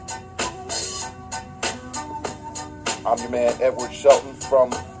I'm your man, Edward Shelton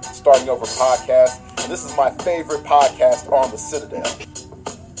from Starting Over Podcast, and this is my favorite podcast on the Citadel.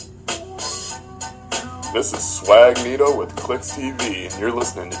 This is Swag Nito with Clicks TV, and you're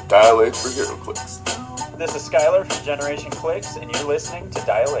listening to Dial H for Hero Clicks. This is Skylar from Generation Clicks, and you're listening to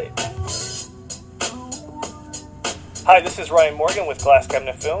Dial H. Hi, this is Ryan Morgan with Glass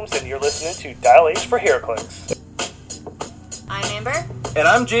Cabinet Films, and you're listening to Dial H for Hero Clicks. I'm Amber. And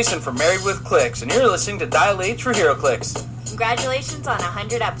I'm Jason from Married with Clicks, and you're listening to Dial H for Hero Clicks. Congratulations on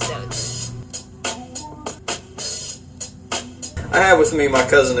 100 episodes. I have with me my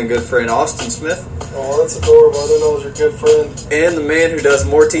cousin and good friend Austin Smith. Oh, that's adorable. I didn't know it was your good friend. And the man who does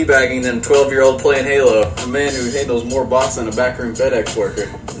more teabagging than a 12-year-old playing Halo. The man who handles more box than a backroom FedEx worker.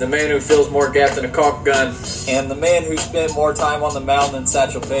 The man who fills more gas than a caulk gun. And the man who spent more time on the mound than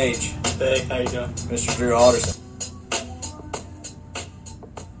Satchel Paige. Hey, how you doing? Mr. Drew Alderson.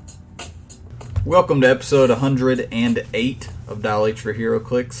 Welcome to episode 108 of Dial H for Hero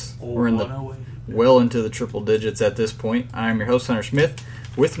Clicks. We're in the well into the triple digits at this point. I'm your host, Hunter Smith.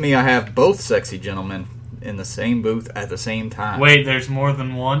 With me, I have both sexy gentlemen in the same booth at the same time. Wait, there's more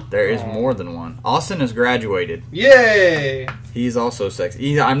than one? There is more than one. Austin has graduated. Yay! He's also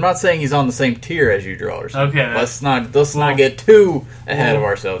sexy. I'm not saying he's on the same tier as you, Drawers. Okay. Let's not get too ahead of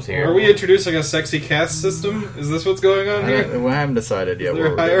ourselves here. Are we introducing a sexy caste system? Is this what's going on here? We haven't decided yet. Is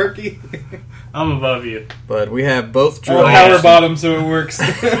there a hierarchy? I'm above you. But we have both Drew power bottom, so it works.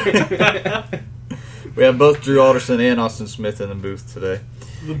 We have both Drew Alderson and Austin Smith in the booth today.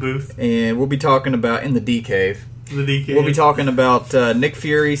 The booth. And we'll be talking about, in the D Cave. The D Cave. We'll be talking about Nick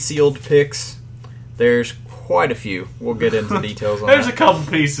Fury sealed picks. There's quite a few. We'll get into details on There's that. a couple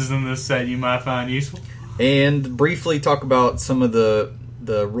pieces in this set you might find useful. And briefly talk about some of the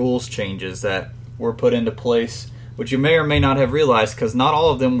rules changes that were put into place, which you may or may not have realized, because not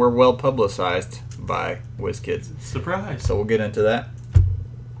all of them were well publicized by WizKids. Surprise. So we'll get into that.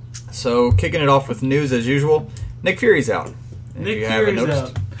 So, kicking it off with news as usual, Nick Fury's out. Nick Fury's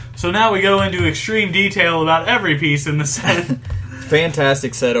out. So now we go into extreme detail about every piece in the set.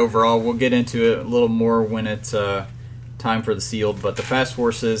 Fantastic set overall. We'll get into it a little more when it's time for the sealed. But the Fast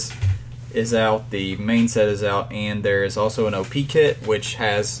Forces is out, the main set is out, and there is also an OP kit, which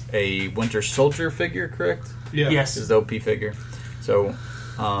has a Winter Soldier figure, correct? Yeah. Yes. Is the OP figure. So,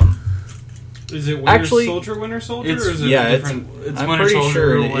 is it Winter Soldier, or is it different? I'm Winter pretty Soldier sure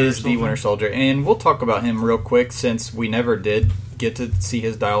or it Winter is the Soldier. Winter Soldier. And we'll talk about him real quick since we never did get to see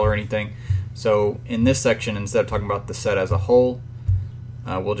his dial or anything. So in this section, instead of talking about the set as a whole,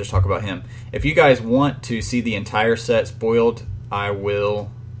 we'll just talk about him. If you guys want to see the entire set spoiled, I will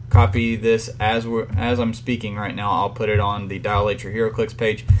copy this as I'm speaking right now. I'll put it on the Dial H or Hero Clicks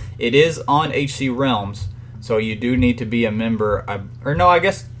page. It is on HC Realms, so you do need to be a member. I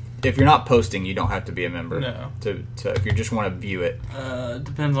guess if you're not posting, you don't have to be a member. No. To if you just want to view it.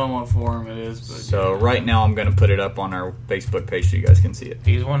 Depends on what forum it is. But So right now I'm going to put it up on our Facebook page so you guys can see it.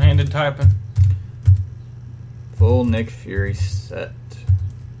 He's one-handed typing. Full Nick Fury set.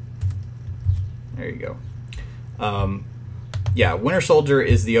 There you go. Winter Soldier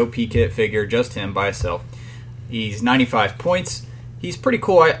is the OP kit figure, just him by himself. He's 95 points. He's pretty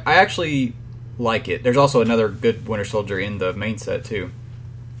cool. I actually like it. There's also another good Winter Soldier in the main set too.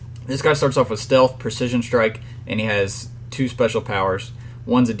 This guy starts off with Stealth, Precision Strike, and he has two special powers.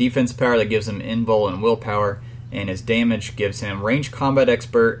 One's a defense power that gives him Invul and Willpower, and his damage gives him Range Combat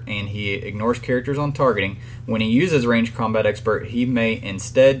Expert, and he ignores characters on targeting. When he uses Range Combat Expert, he may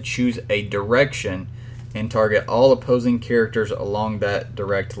instead choose a direction and target all opposing characters along that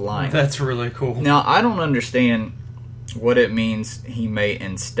direct line. That's really cool. Now, I don't understand what it means he may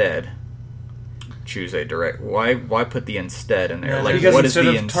instead choose a direct. Why put the instead in there? Yeah, like, because what is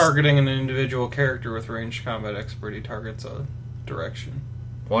instead the of targeting an individual character with Ranged Combat Expert, he targets a direction.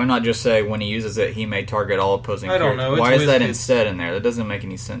 Why not just say when he uses it, he may target all opposing I don't characters? know. It's Why is that WizKids. instead in there? That doesn't make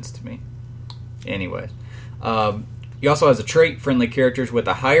any sense to me. Anyways. He also has a trait, friendly characters with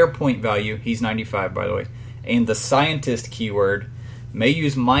a higher point value. He's 95, by the way. And the Scientist keyword may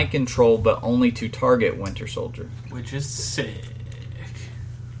use Mind Control, but only to target Winter Soldier. Which is sick.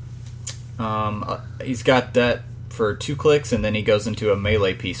 He's got that for 2 clicks, and then he goes into a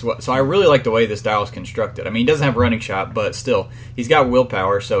melee piece. So I really like the way this dial is constructed. I mean, he doesn't have running shot, but still, he's got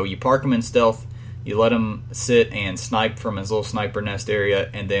willpower. So you park him in stealth, you let him sit and snipe from his little sniper nest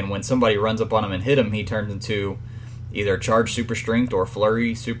area, and then when somebody runs up on him and hit him, he turns into either Charge Super Strength or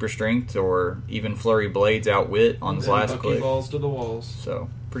Flurry Super Strength or even Flurry Blades Outwit on his last Bucky click. balls to the walls. So,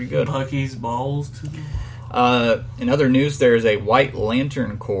 pretty good. Bucky's balls to the In other news, there's a White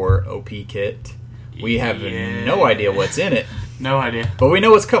Lantern Corps OP kit. We have no idea what's in it, No idea. but we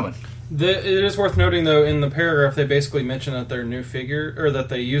know it's coming. It is worth noting, though, in the paragraph they basically mention that they're new figure, or that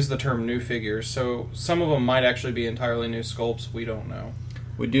they use the term new figures. So some of them might actually be entirely new sculpts. We don't know.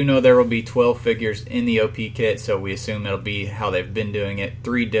 We do know there will be 12 figures in the OP kit, so we assume it'll be how they've been doing it.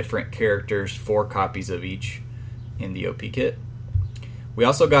 3 different characters, 4 copies of each in the OP kit. We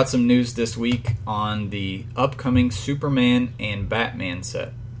also got some news this week on the upcoming Superman and Batman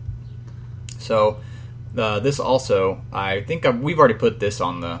set. So this also, I think we've already put this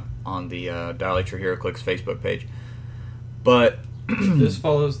on the Dial H for HeroClix Facebook page. But this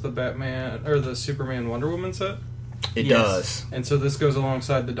follows the Batman or the Superman Wonder Woman set. It does. And so this goes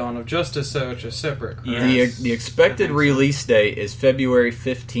alongside the Dawn of Justice set, which is separate. Correct? The expected release date is February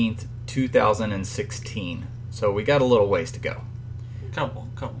 15th, 2016. So we got a little ways to go. Couple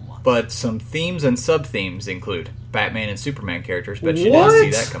months. But some themes and sub-themes include Batman and Superman characters. Bet you didn't see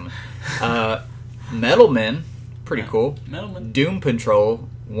that coming. Metal Men, pretty cool. Metal Men. Doom Patrol,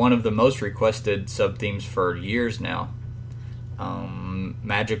 one of the most requested sub-themes for years now.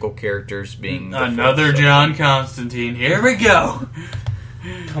 Magical characters being... Another John Constantine. Here we go.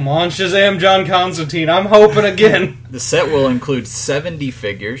 Come on, Shazam John Constantine. I'm hoping again. The set will include 70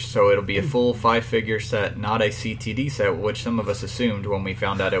 figures, so it'll be a full 5-figure set, not a CTD set, which some of us assumed when we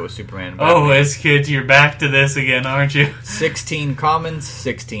found out it was Superman and Batman. Oh, as kids, you're back to this again, aren't you? 16 commons,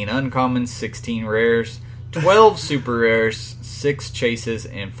 16 uncommons, 16 rares, 12 super rares, 6 chases,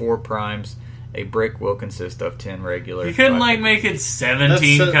 and 4 primes. A brick will consist of 10 regular. You couldn't make it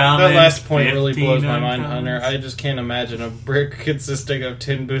 17 commons. That last point really blows my mind, uncommons. Hunter. I just can't imagine a brick consisting of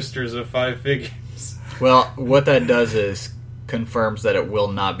 10 boosters of 5 figures. Well, what that does is confirms that it will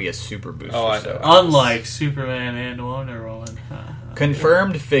not be a super booster. Oh, I know. set. Unlike Superman and Wonder Woman.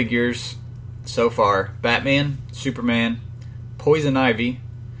 Confirmed figures so far: Batman, Superman, Poison Ivy,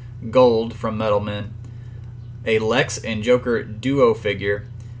 Gold from Metal Men, a Lex and Joker duo figure,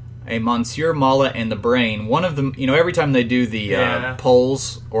 a Monsieur Mala and the Brain. One of them, every time they do the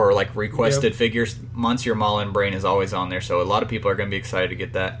polls or like requested figures, Monsieur Mala and Brain is always on there. So a lot of people are going to be excited to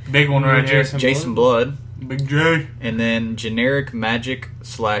get that. Big one right here. Jason Blood. Big J. And then generic magic /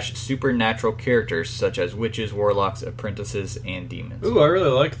 supernatural characters such as witches, warlocks, apprentices, and demons. Ooh, I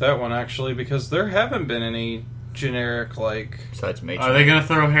really like that one actually because there haven't been any generic besides Mage. Are they going to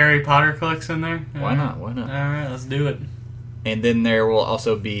throw Harry Potter clicks in there? Why not? Why not? All right, let's do it. And then there will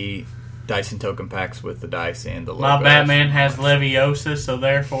also be dice and token packs with the dice and the logos. My Batman has Leviosa, so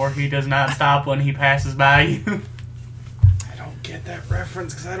therefore he does not stop when he passes by you. I don't get that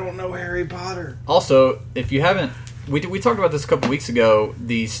reference because I don't know Harry Potter. Also, if you haven't, we talked about this a couple weeks ago.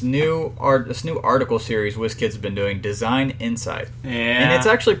 This new article series WizKids have been doing, Design Insight. Yeah. And it's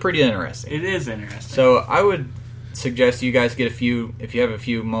actually pretty interesting. It is interesting. So I would suggest you guys if you have a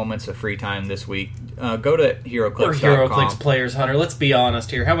few moments of free time this week, go to HeroClix.com. We're HeroClix players, Hunter. Let's be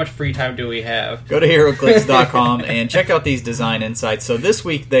honest here. How much free time do we have? Go to HeroClix.com and check out these design insights. So this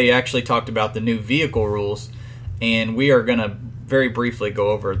week they actually talked about the new vehicle rules, and we are going to very briefly go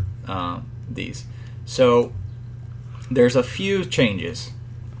over these. So there's a few changes,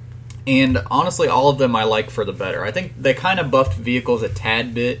 and honestly all of them I like for the better. I think they kind of buffed vehicles a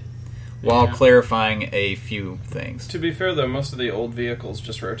tad bit while clarifying a few things. To be fair, though, most of the old vehicles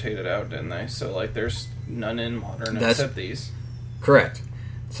just rotated out, didn't they? So, there's none in Modern except these. Correct.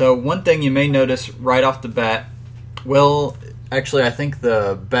 So, one thing you may notice right off the bat, well, actually, I think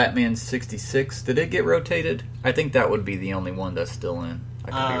the Batman 66, did it get rotated? I think that would be the only one that's still in. I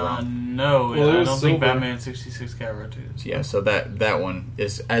could be wrong. No, Well, I it was don't think silver. Batman 66 got rotated. Yeah, so that one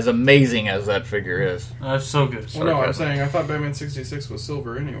is as amazing as that figure is. That's so good. Well, no, I'm saying I thought Batman 66 was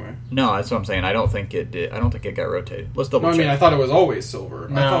silver anyway. No, that's what I'm saying. I don't think it did. I don't think it got rotated. Let's double No, I check. mean, I thought it was always silver.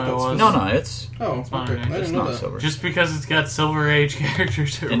 No, I thought it was. No, it's Oh, fine. okay. I It's didn't know not that. silver. Just because it's got Silver Age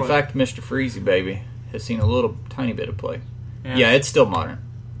characters. In fact, Mr. Freezy Baby has seen a little tiny bit of play. Yeah. Yeah, it's still modern.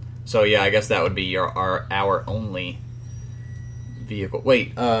 So yeah, I guess that would be our only vehicle.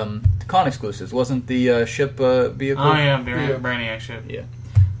 Wait, con exclusives wasn't the ship vehicle? Oh yeah, Yeah. Brainiac ship. Yeah.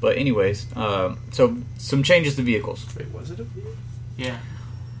 But anyways, so some changes to vehicles. Wait, was it a vehicle? Yeah.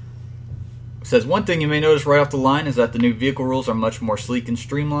 It says one thing you may notice right off the line is that the new vehicle rules are much more sleek and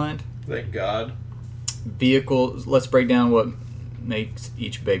streamlined. Thank God. Vehicles. Let's break down what makes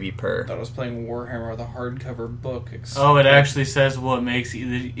each baby I purr. thought I was playing Warhammer, the hardcover book. Oh, it actually says what makes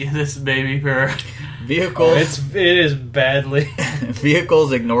this baby purr. Vehicles. It is badly.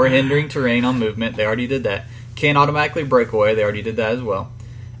 Vehicles ignore hindering terrain on movement. They already did that. Can't automatically break away. They already did that as well.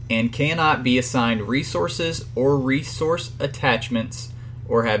 And cannot be assigned resources or resource attachments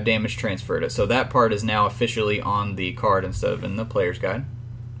or have damage transferred. So that part is now officially on the card instead of in the player's guide.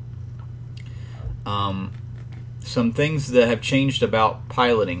 Some things that have changed about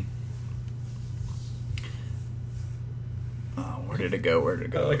piloting. Where did it go? I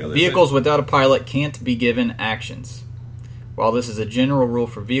like how they Vehicles without a pilot can't be given actions. While this is a general rule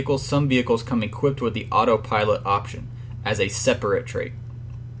for vehicles, some vehicles come equipped with the autopilot option as a separate trait.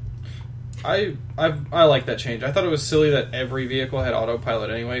 I like that change. I thought it was silly that every vehicle had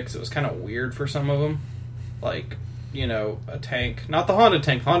autopilot anyway, because it was kind of weird for some of them. Like, you know, a tank. Not the Honda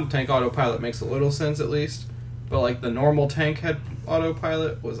tank. Honda tank autopilot makes a little sense at least. But, like, the normal tank had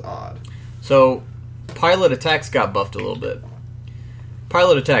autopilot was odd. So, pilot attacks got buffed a little bit.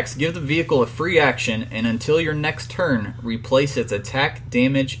 Pilot attacks. Give the vehicle a free action, and until your next turn, replace its attack,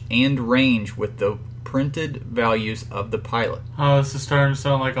 damage, and range with the printed values of the pilot. Oh, this is starting to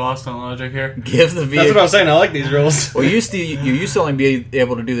sound like Lost on Logic here. Give the vehicle... That's what I was saying. I like these rules. Well, you used to only be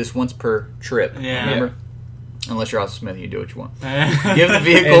able to do this once per trip. Yeah. Remember? Unless you're Austin Smith, you do what you want. Give the And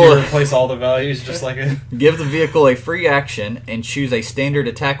you vehicle... replace all the values just like it. Give the vehicle a free action and choose a standard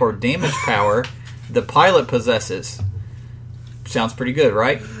attack or damage power the pilot possesses. Sounds pretty good,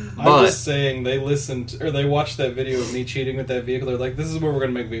 right? I'm just saying they watched that video of me cheating with that vehicle. They're like, this is what we're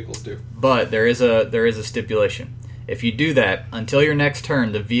going to make vehicles do. But there is a stipulation. If you do that, until your next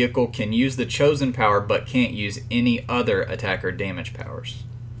turn, the vehicle can use the chosen power but can't use any other attack or damage powers.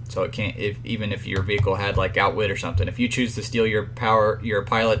 So it can't, even if your vehicle had like outwit or something. If you choose to steal your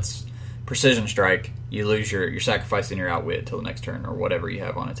pilot's precision strike, you lose your sacrifice in your outwit till the next turn or whatever you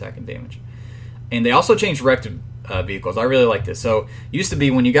have on attack and damage. And they also changed wrecked vehicles. I really like this. So used to be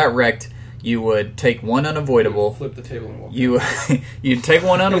when you got wrecked, you would take one unavoidable. Flip the table and walk. You'd take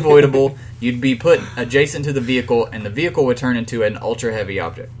one unavoidable. You'd be put adjacent to the vehicle, and the vehicle would turn into an ultra heavy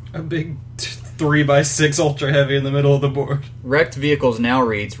object. A big 3x6 ultra heavy in the middle of the board. Wrecked vehicles now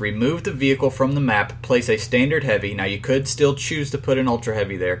reads: remove the vehicle from the map, place a standard heavy. Now you could still choose to put an ultra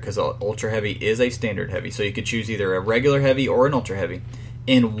heavy there because ultra heavy is a standard heavy. So you could choose either a regular heavy or an ultra heavy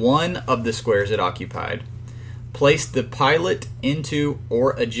in one of the squares it occupied. Place the pilot into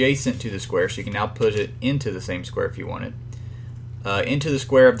or adjacent to the square, so you can now put it into the same square if you wanted. Into the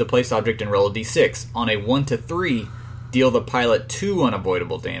square of the placed object and roll a d6. On a 1 to 3, deal the pilot 2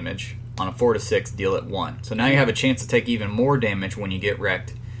 unavoidable damage. On a 4 to 6, deal it 1. So now you have a chance to take even more damage when you get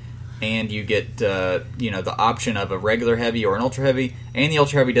wrecked. And you get the option of a regular heavy or an ultra heavy, and the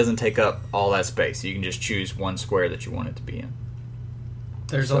ultra heavy doesn't take up all that space. You can just choose one square that you want it to be in.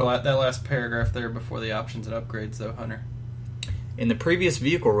 There's that last paragraph there before the options and upgrades, though, Hunter. In the previous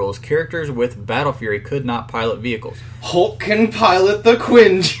vehicle rules, characters with Battle Fury could not pilot vehicles. Hulk can pilot the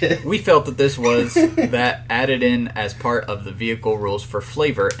Quinjet. We felt that this was that added in as part of the vehicle rules for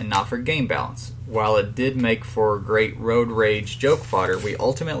flavor and not for game balance. While it did make for great road rage joke fodder, we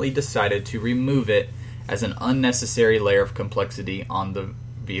ultimately decided to remove it as an unnecessary layer of complexity on the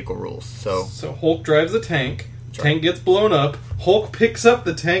vehicle rules. So Hulk drives a tank. Sure. Tank gets blown up. Hulk picks up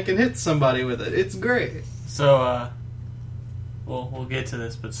the tank and hits somebody with it. It's great. So, we'll get to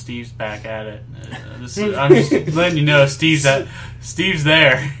this, but Steve's back at it. I'm just letting you know Steve's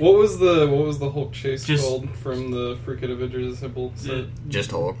there. What was the Hulk chase called from the freaking Avengers Assemble?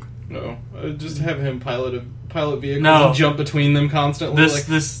 Just Hulk. No, just have him pilot vehicles No. and jump between them constantly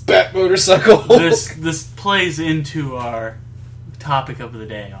This bat motorcycle Hulk. This plays into our topic of the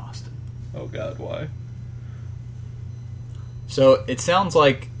day, Austin. Oh God, why? So it sounds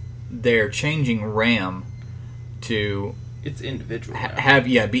like they're changing RAM to It's individual. Now.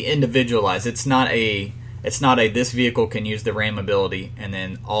 be individualized. It's not a this vehicle can use the RAM ability, and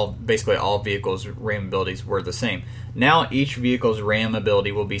then all vehicles' RAM abilities were the same. Now each vehicle's RAM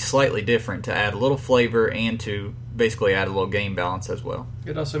ability will be slightly different to add a little flavor and to basically add a little game balance as well.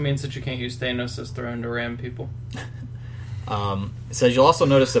 It also means that you can't use Thanos' throne to ram people. It says you'll also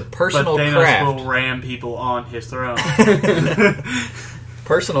notice a personal but Thanos craft. will ram people on his throne.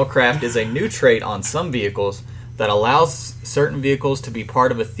 Personal craft is a new trait on some vehicles that allows certain vehicles to be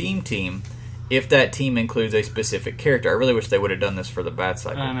part of a theme team if that team includes a specific character. I really wish they would have done this for the Bat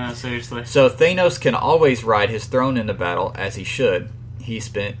Cycle. I know, seriously. So Thanos can always ride his throne into battle, as he should. He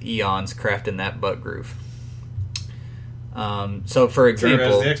spent eons crafting that butt groove. So, for example...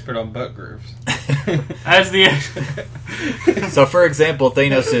 As the expert on butt grooves. So, for example,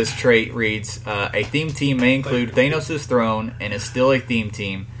 Thanos' trait reads, a theme team may include Thanos' throne and is still a theme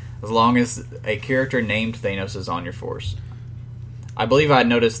team as long as a character named Thanos is on your force. I believe I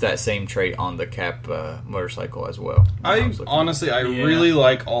noticed that same trait on the Cap motorcycle as well. I really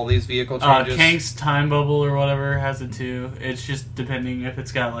like all these vehicle changes. Kank's Time Bubble or whatever has it too. It's just depending if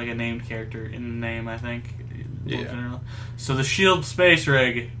it's got like a named character in the name, I think. Yeah. So the Shield Space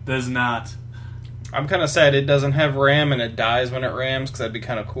Rig does not. I'm kind of sad it doesn't have RAM and it dies when it rams, because that'd be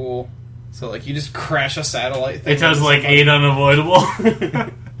kind of cool. So, like, you just crash a satellite thing. It does like 8 unavoidable.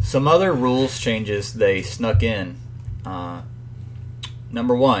 Some other rules changes they snuck in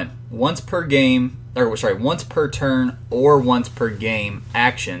Number 1, once per turn or once per game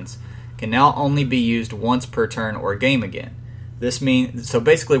actions can now only be used once per turn or game again. So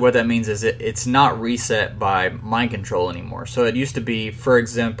basically what that means is it's not reset by mind control anymore. So it used to be, for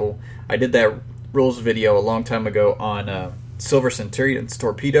example, I did that rules video a long time ago on Silver Centurion's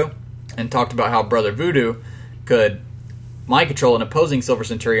Torpedo and talked about how Brother Voodoo could mind control an opposing Silver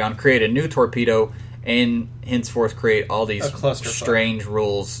Centurion, create a new torpedo, and henceforth create all these strange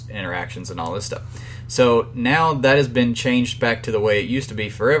rules, interactions, and all this stuff. So now that has been changed back to the way it used to be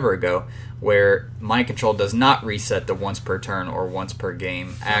forever ago, where mind control does not reset the once per turn or once per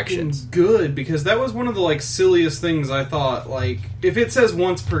game actions. Good, because that was one of the silliest things I thought. Like, if it says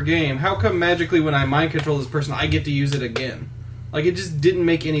once per game, how come magically when I mind control this person, I get to use it again? Like, it just didn't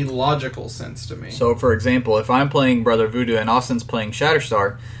make any logical sense to me. So, for example, if I'm playing Brother Voodoo and Austin's playing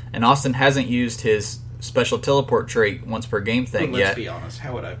Shatterstar, and Austin hasn't used his special teleport trait once per game thing yet. Let's be honest,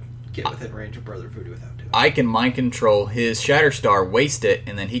 how would I get within range of Brother Voodoo without doing it? I can mind control his Shatterstar, waste it,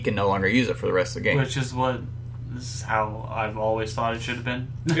 and then he can no longer use it for the rest of the game. This is how I've always thought it should have been.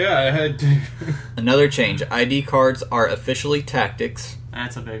 Yeah, I had to. Another change. ID cards are officially tactics.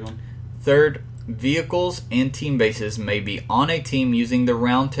 That's a big one. Third, vehicles and team bases may be on a team using the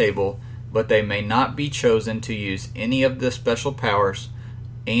round table, but they may not be chosen to use any of the special powers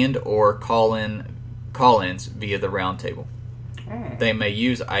and or call-ins via the round table. They may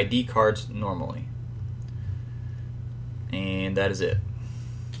use ID cards normally. And that is it.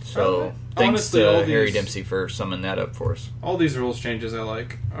 So, thanks to Harry Dempsey for summing that up for us. All these rules changes I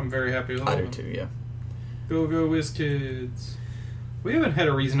like. I'm very happy with all of them. I do too, yeah. Go WizKids. We haven't had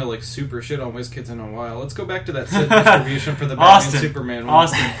a reason to super shit on WizKids in a while. Let's go back to that set distribution for the Batman Superman one.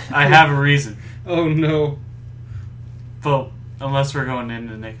 Austin, I have a reason. Oh no. But unless we're going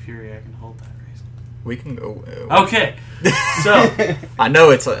into Nick Fury, I can hold that reason. We can go. Okay. So I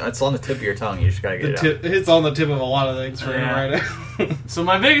know it's on the tip of your tongue. You just gotta get it out. It's on the tip of a lot of things for him right now. So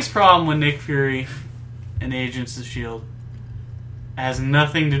my biggest problem with Nick Fury and Agents of S.H.I.E.L.D. has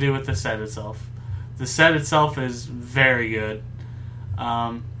nothing to do with the set itself. The set itself is very good.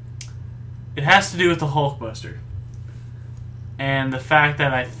 It has to do with the Hulkbuster. And the fact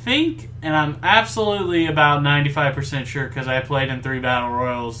that I think, and I'm absolutely about 95% sure because I played in 3 Battle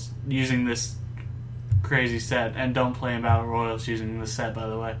Royals using this crazy set, and don't play in Battle Royals using this set, by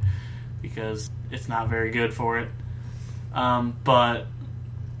the way, because it's not very good for it. But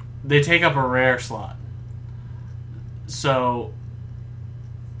they take up a rare slot. So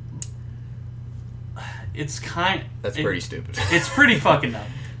it's pretty stupid. It's pretty fucking dumb.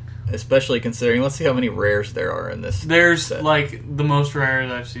 Especially considering, let's see how many rares there are in this. There's set. the most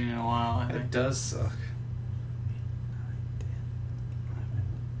rares I've seen in a while, I think. It does suck.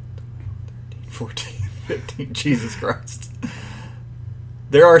 14, 15, Jesus Christ.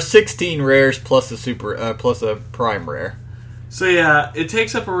 There are 16 rares plus a prime rare. So yeah, it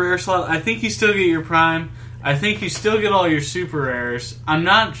takes up a rare slot. I think you still get your prime. I think you still get all your super rares. I'm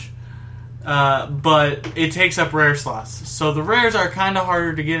not... but it takes up rare slots. So the rares are kind of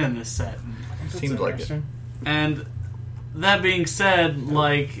harder to get in this set. Seems like it. And that being said,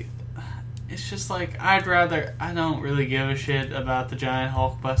 it's just I don't really give a shit about the giant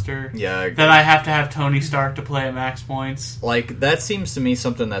Hulkbuster. Yeah. That I have to have Tony Stark to play at max points. That seems to me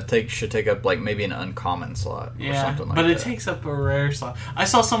something that should take up maybe an uncommon slot or something like that. But it takes up a rare slot. I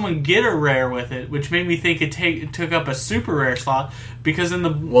saw someone get a rare with it, which made me think it took up a super rare slot because in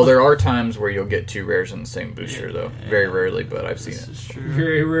the... Well, there are times where you'll get 2 rares in the same booster, though. Very rarely, but I've seen it. This is true.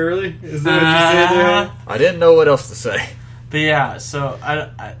 Very rarely? Is that what you said there? I didn't know what else to say. But yeah, so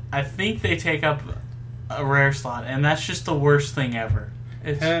I think they take up a rare slot, and that's just the worst thing ever.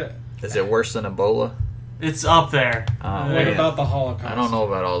 Is it worse than Ebola? It's up there. What about the Holocaust? I don't know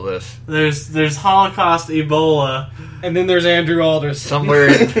about all this. There's Holocaust, Ebola, and then there's Andrew Alders. Somewhere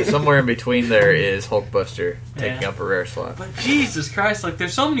in between there is Hulkbuster taking up a rare slot. But Jesus Christ,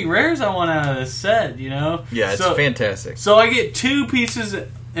 there's so many rares I want out of this set, Yeah, it's fantastic. So I get 2 pieces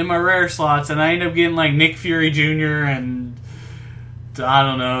in my rare slots, and I end up getting Nick Fury Jr. and I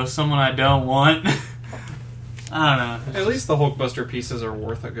don't know, someone I don't want. I don't know. At least the Hulkbuster pieces are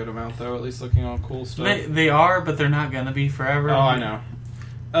worth a good amount, though. At least looking all cool stuff. They are, but they're not going to be forever. Oh, I know.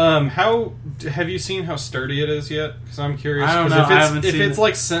 How have you seen how sturdy it is yet? Because I'm curious. I don't know. If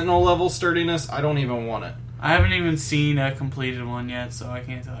it's Sentinel level sturdiness, I don't even want it. I haven't even seen a completed one yet, so I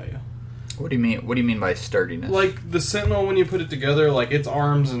can't tell you. What do you mean? What do you mean by sturdiness? The Sentinel, when you put it together, its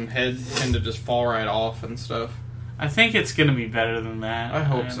arms and head tend to just fall right off and stuff. I think it's going to be better than that. I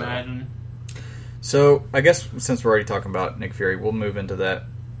hope so. Imagine. So, I guess since we're already talking about Nick Fury, we'll move into that.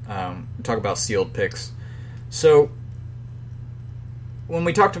 Talk about sealed picks. So, when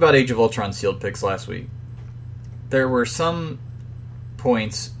we talked about Age of Ultron sealed picks last week, there were some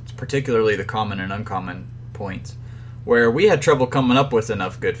points, particularly the common and uncommon points, where we had trouble coming up with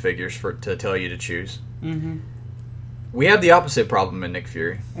enough good figures to tell you to choose. Mm-hmm. We have the opposite problem in Nick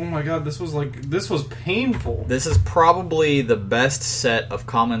Fury. Oh my god, this was painful. This is probably the best set of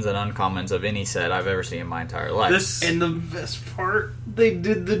commons and uncommons of any set I've ever seen in my entire life. And the best part, they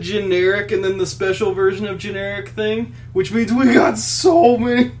did the generic and then the special version of generic thing, which means we got so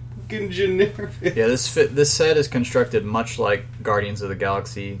many fucking generic. Yeah, this set is constructed much like Guardians of the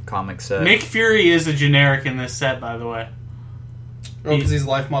Galaxy comic set. Nick Fury is a generic in this set, by the way. Oh, because he's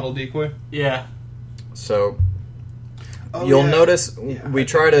life model decoy? Yeah. So you'll notice we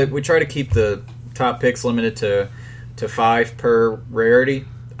try to keep the top picks limited to 5 per rarity.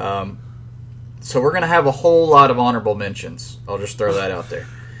 So we're going to have a whole lot of honorable mentions. I'll just throw that out there.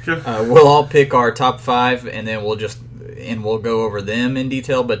 We'll all pick our top 5, and then we'll go over them in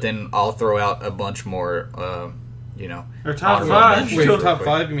detail. But then I'll throw out a bunch more. Or top honorable 5. mentions Wait, real top quick.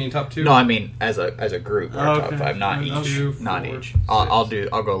 5? You mean top 2? No, I mean as a group. Our top 5, not each. 2, 4, Not each. 6. I'll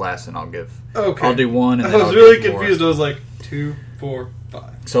go last, and I'll give. Okay. I'll do one. And I then was I'll really give more. confused. I was like 2, 4,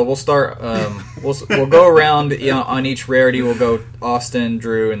 5. So we'll start. We'll go around on each rarity. We'll go Austin,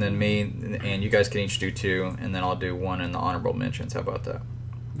 Drew, and then me, and you guys can each do 2, and then I'll do 1 in the honorable mentions. How about that?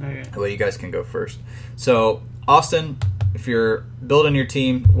 Okay. Well, you guys can go first. So Austin, if you're building your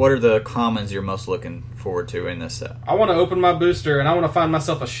team, what are the commons you're most looking forward to in this set? I want to open my booster and I want to find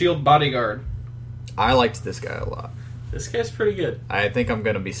myself a shield bodyguard. I liked this guy a lot. This guy's pretty good. I think I'm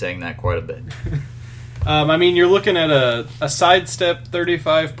going to be saying that quite a bit. I mean, you're looking at a sidestep,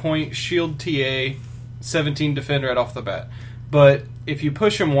 35-point shield TA, 17 defend right off the bat. But if you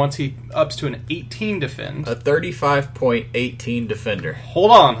push him once, he ups to an 18 defend. A 35.18 defender.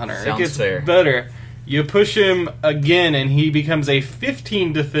 Hold on, Hunter. Sounds it gets fair. better. You push him again, and he becomes a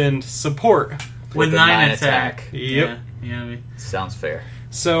 15 defend support. With a 9 attack. Yep. Yeah. Sounds fair.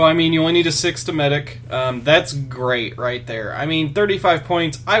 So, I mean, you only need a 6 to medic. That's great right there. I mean, 35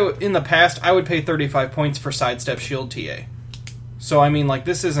 points. In the past, I would pay 35 points for sidestep shield TA. So, I mean, like,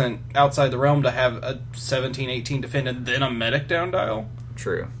 this isn't outside the realm to have a 17, 18 defend and then a medic down dial.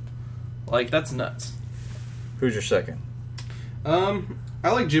 True. Like, that's nuts. Who's your second? I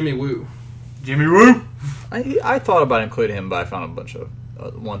like Jimmy Woo. Jimmy Woo! I thought about including him, but I found a bunch of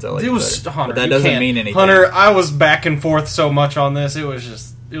ones I liked It was better. Hunter. But that you doesn't can't- mean anything. Hunter, I was back and forth so much on this. It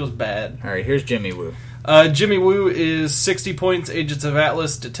was bad. All right, here's Jimmy Woo. Jimmy Woo is 60 points, Agents of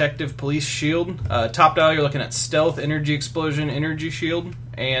Atlas, Detective, Police, Shield. Top dial, you're looking at Stealth, Energy Explosion, Energy Shield,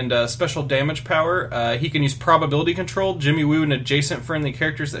 and Special Damage Power. He can use Probability Control. Jimmy Woo and adjacent friendly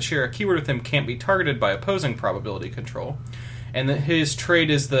characters that share a keyword with him can't be targeted by opposing Probability Control. And his trait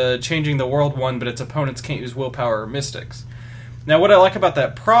is the Changing the World one, but its opponents can't use Willpower or Mystics. Now, what I like about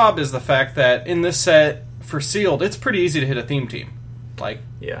that prob is the fact that in this set, for Sealed, it's pretty easy to hit a theme team.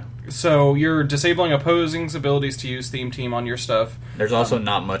 Yeah. So you're disabling opposing's abilities to use theme team on your stuff. There's also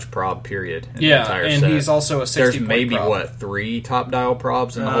not much prob, period, in the entire and set. he's also a 60 There's point maybe, prob. 3 top dial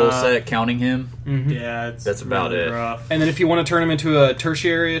probs in the whole set, counting him? Yeah, it's That's about really it. rough. And then if you want to turn him into a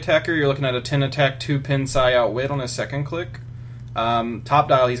tertiary attacker, you're looking at a 10 attack, 2 pin psi outwit on his second click. Top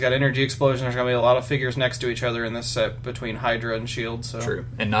dial, he's got Energy Explosion. There's going to be a lot of figures next to each other in this set between Hydra and Shield. So. True.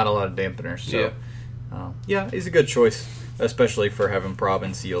 And not a lot of dampeners. So, yeah, he's a good choice, especially for having prob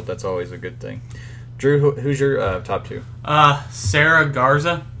and sealed. That's always a good thing. Drew, who's your top 2? Sarah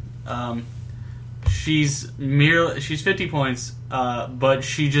Garza. She's 50 points, but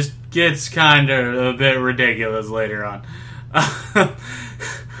she just gets kind of a bit ridiculous later on.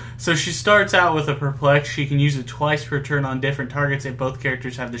 So she starts out with a Perplex. She can use it twice per turn on different targets if both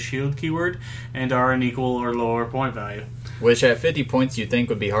characters have the shield keyword and are an equal or lower point value. Which at 50 points you'd think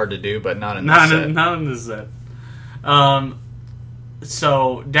would be hard to do, but not in this set. Not in this set.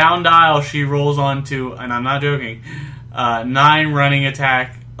 So down dial she rolls on to, and I'm not joking, 9 running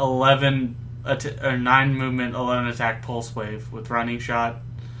attack, 9 movement, 11 attack pulse wave with running shot.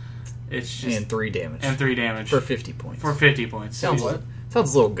 It's just And 3 damage. and 3 damage For 50 points. for 50 points. Sounds a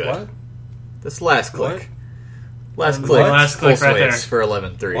little good. What? This last click. Last What? click. Last click pulse right waves there. for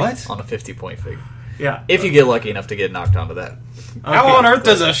 11-3 What? on a 50-point figure. Yeah. If you get lucky enough to get knocked onto that. How Okay. on earth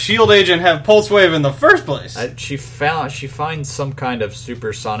does a Shield agent have Pulse Wave in the first place? She finds some kind of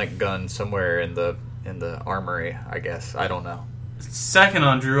supersonic gun somewhere in the armory, I guess. I don't know. Second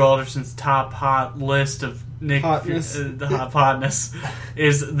on Drew Alderson's top hot list of Nick Hotness. the hotness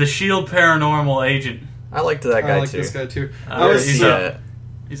is the Shield Paranormal Agent. I liked that guy I like too. this guy too. I was- He's he's up.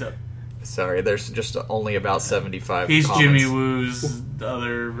 He's up. Sorry, there's just only about 75 He's comments. Jimmy Woo's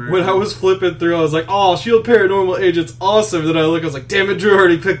other version. When I was flipping through, I was like, "Oh, Shield Paranormal Agent's awesome." Then I look, I was like, "Damn it, Drew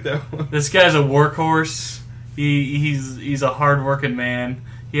already picked that one." This guy's a workhorse. He's a hard-working man.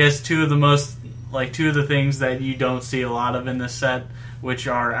 He has two of the things that you don't see a lot of in this set, which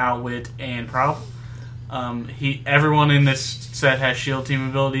are Outwit and Prowl. Everyone in this set has shield team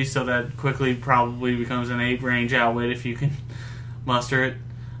abilities, so that quickly probably becomes an 8-range Outwit if you can muster it.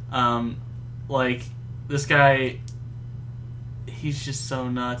 This guy, he's just so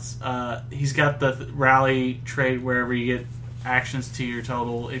nuts. He's got the rally trade wherever you get actions to your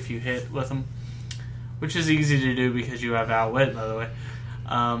total if you hit with him, which is easy to do because you have Outwit, by the way.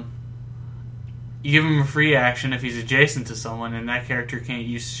 You give him a free action if he's adjacent to someone, and that character can't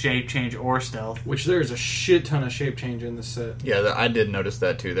use shape change or stealth. Which there's a shit ton of shape change in this set. Yeah, I did notice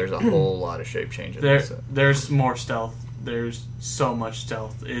that too. There's a whole lot of shape change in this set. There's more stealth. There's so much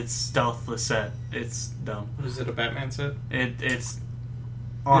stealth. It's stealthless set. It's dumb. Is it a Batman set? It's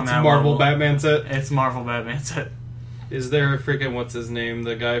on It's that a Marvel level. Batman set? It's Marvel Batman set. Is there a freaking, what's his name?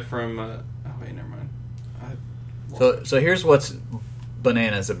 The guy from, oh wait, never mind. So here's what's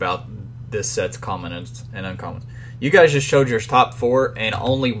bananas about this set's commons and uncommons. You guys just showed your top 4, and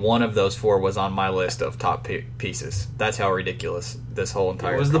only one of those 4 was on my list of top pieces. That's how ridiculous this whole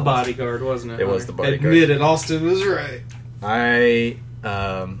entire. It was the commons. bodyguard, wasn't it? It was the bodyguard. Admit it, Austin was right.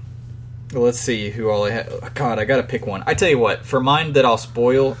 Let's see who all I had. God, I gotta pick one. I tell you what, for mine that I'll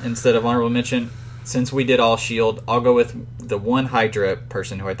spoil instead of honorable mention, since we did all Shield, I'll go with the one Hydra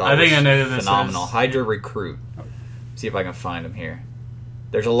person who I thought was I know who this phenomenal. is. Hydra Recruit. See if I can find him here.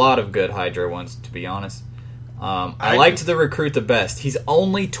 There's a lot of good Hydra ones, to be honest. I liked the Recruit the best. He's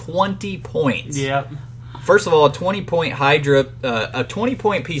only 20 points. Yep. First of all, a 20-point Hydra, a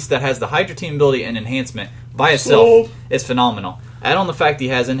 20-point piece that has the Hydra team ability and enhancement by itself is phenomenal. Add on the fact he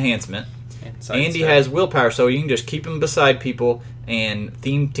has enhancement, and he has willpower, so you can just keep him beside people and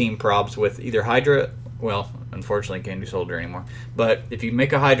theme team props with either Hydra. Well, unfortunately, can't do Soldier anymore. But if you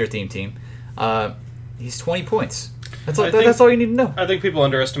make a Hydra team, he's 20 points. That's all you need to know. I think people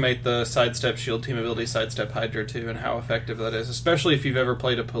underestimate the sidestep shield team ability, sidestep Hydra too, and how effective that is. Especially if you've ever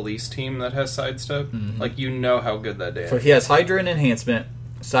played a police team that has sidestep, like you know how good that is. So he has Hydra and enhancement,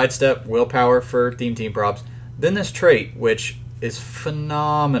 sidestep, willpower for theme team props. Then this trait, which is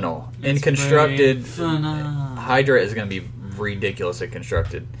phenomenal and constructed. Hydra is going to be ridiculously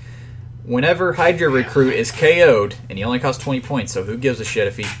constructed. Whenever Hydra Recruit is KO'd, and he only costs 20 points, so who gives a shit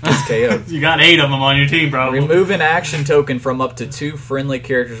if he gets KO'd? You got 8 of them on your team, bro. Remove an action token from up to 2 friendly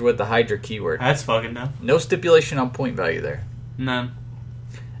characters with the Hydra keyword. That's fucking dumb. No stipulation on point value there. None.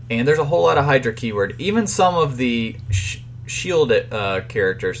 And there's a whole lot of Hydra keyword. Even some of the shield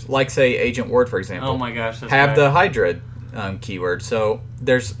characters, like, say, Agent Ward, for example, Oh my gosh, that's have right. the Hydra keyword. So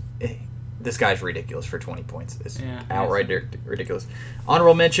there's... This guy's ridiculous for 20 points. It's outright ridiculous.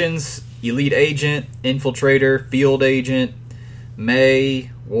 Honorable mentions: Elite Agent, Infiltrator, Field Agent, May,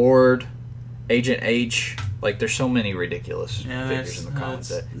 Ward, Agent H. Like, there's so many ridiculous figures in the common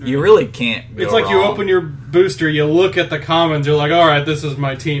set. You really can't go It's like wrong. you open your booster, you look at the commons, you're like, all right, this is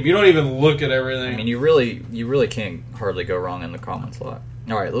my team. You don't even look at everything. I mean, you really can't hardly go wrong in the common slot.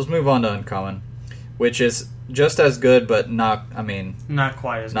 All right, let's move on to uncommon, which is just as good, but not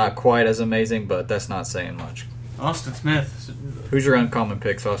quite as not quite as amazing. But that's not saying much. Austin Smith. Who's your uncommon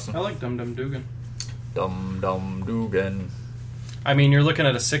picks, Austin? I like Dum Dum Dugan. Dum Dum Dugan. I mean, you're looking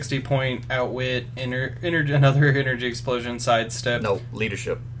at a 60-point outwit, another energy explosion, sidestep. No,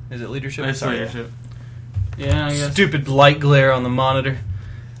 leadership. Is it leadership? It's Sorry. leadership. Yeah, I guess. Stupid light glare on the monitor.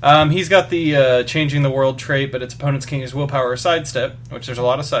 He's got the changing the world trait, but its opponent's king is willpower or sidestep, which there's a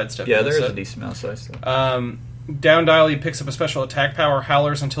lot of sidestep. Yeah, in this there is set. a decent amount of sidestep. Down dial, he picks up a special attack power,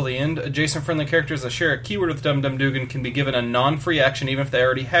 Howlers, until the end. Adjacent friendly characters that share a keyword with Dum Dum Dugan can be given a non-free action even if they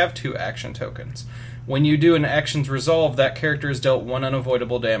already have 2 action tokens. When you do an action's resolve, that character is dealt 1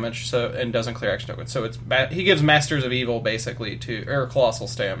 unavoidable damage and doesn't clear action tokens. So he gives Masters of Evil, basically, or Colossal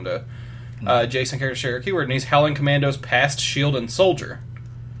Stam to adjacent characters share a keyword, and he's Howling Commandos past Shield and Soldier.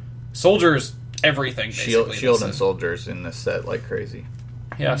 Soldier's everything, basically. Shield and Soldiers in this set like crazy.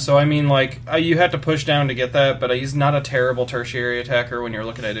 Yeah, so I mean, like, you have to push down to get that, but he's not a terrible tertiary attacker when you're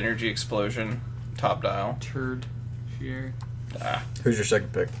looking at Energy Explosion, top dial. Turd. Sheer. Who's your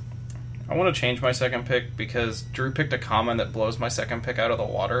second pick? I want to change my second pick because Drew picked a common that blows my second pick out of the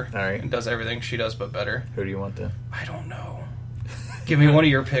water. All right. And does everything she does but better. Who do you want then? I don't know. Give me one of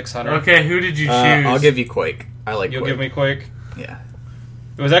your picks, Hunter. Okay, who did you choose? I'll give you Quake. I like You'll Quake. give me Quake? Yeah.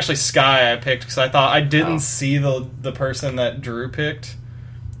 It was actually Sky I picked because I thought I didn't see the person that Drew picked.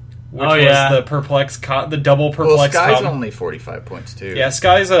 which Oh, yeah. was the perplex, the double Well, perplex. Sky's com- only 45 points, too. Yeah,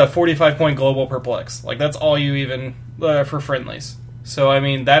 Sky's a 45-point global perplex. Like, that's all you even for friendlies. So, I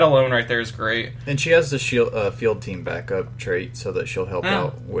mean, that alone right there is great. And she has the field team backup trait so that she'll help Yeah.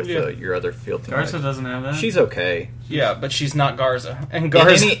 out with Yeah. your other field team. Garza guys. doesn't have that. She's okay. Yeah, but she's not Garza. And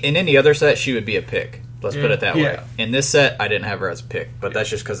Garza... In any other set, she would be a pick. Let's put it that way. Yeah. In this set, I didn't have her as a pick, but that's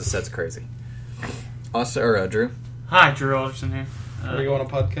just because the set's crazy. Also, Drew? Hi, Drew Alderson here. Are we going on a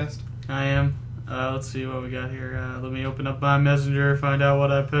podcast? I am. Let's see what we got here. Let me open up my messenger, find out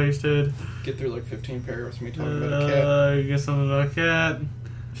what I pasted. Get through like 15 paragraphs of me talking about a cat. Get something about a cat.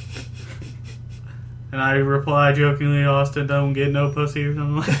 And I reply jokingly, Austin don't get no pussy or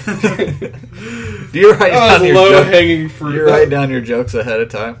something like that. Do you write down your low-hanging fruit. You write down your jokes ahead of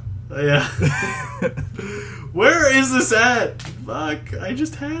time? Yeah. Where is this at? Fuck, I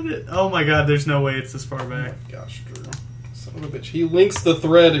just had it. Oh my god, there's no way it's this far back. Gosh, Drew. Son of a bitch. He links the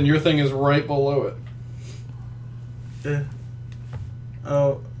thread and your thing is right below it.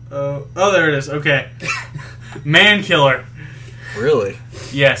 Oh, there it is. Okay. Man killer. Really?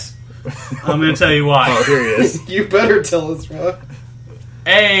 Yes. I'm going to tell you why. Oh, here he is. You better tell us, bro.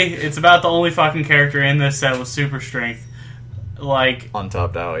 It's about the only fucking character in this set with super strength. Like, On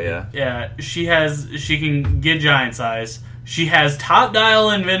top dial, yeah. yeah, she can get giant size. She has top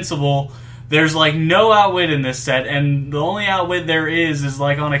dial invincible. There's like no outwit in this set, and the only outwit there is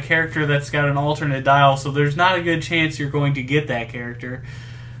like on a character that's got an alternate dial, so there's not a good chance you're going to get that character.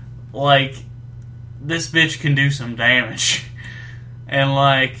 Like, this bitch can do some damage. And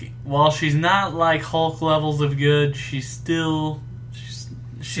like, while she's not like Hulk levels of good, she's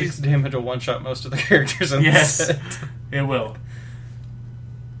 6 damage will one-shot most of the characters in yes, the set. it will.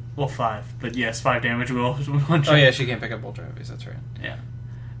 Well, 5, but yes, 5 damage will one shot. Oh yeah, she can't pick up ultra heavies, that's right. Yeah.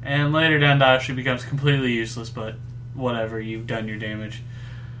 And later down dial, she becomes completely useless, but whatever, you've done your damage.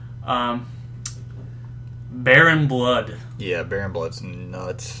 Baron Blood. Yeah, Baron Blood's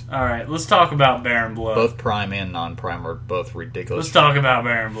nuts. Alright, let's talk about Baron Blood. Both prime and non-prime are both ridiculous. Let's talk about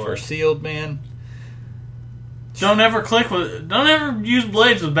Baron For Blood. sealed, man. Don't ever use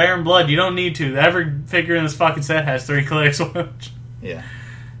blades with Baron Blood. You don't need to. Every figure in this fucking set has 3 clicks. Yeah.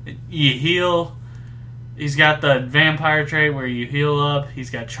 You heal. He's got the vampire trait where you heal up. He's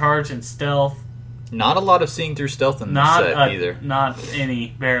got charge and stealth. Not a lot of seeing through stealth in this set either. Not any,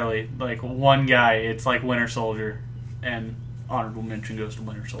 barely. Like one guy, it's like Winter Soldier, and honorable mention goes to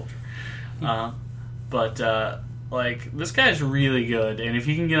Winter Soldier. Like, this guy's really good, and if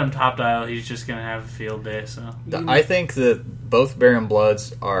you can get him top dial, he's just gonna have a field day. So I think that both Baron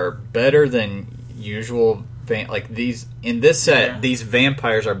Bloods are better than usual. Like these in this set, Yeah. these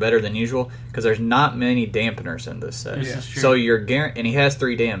vampires are better than usual because there's not many dampeners in this set. This is true. So you're and he has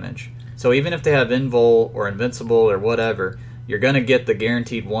 3 damage. So even if they have invul or invincible or whatever, you're gonna get the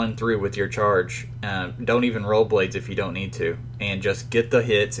guaranteed 1 through with your charge. Don't even roll blades if you don't need to, and just get the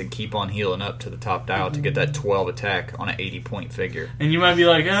hits and keep on healing up to the top dial to get that 12 attack on an 80-point figure. And you might be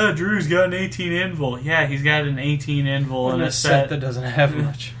like, Drew's got an 18 invul. Yeah, he's got an 18 invul in In a a set set. that doesn't have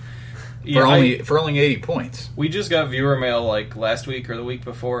much. For only 80 points. We just got viewer mail like last week or the week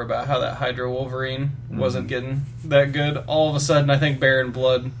before about how that Hydra Wolverine wasn't getting that good. All of a sudden, I think Baron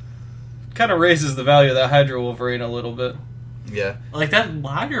Blood kind of raises the value of that Hydra Wolverine a little bit. Yeah. Like, that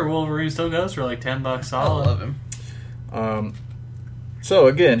Hydra Wolverine still goes for like $10 I solid. love him. So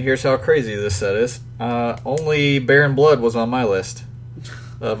again, here's how crazy this set is. Only Baron Blood was on my list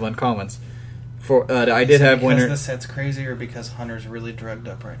of uncommons. I did have Winter. Because the set's crazy, or because Hunter's really drugged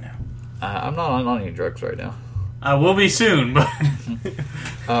up right now? I'm not on any drugs right now. I will be soon, but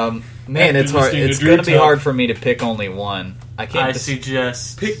Man, it's hard. listening to It's Drew going to be talk. hard for me to pick only one. I can't. I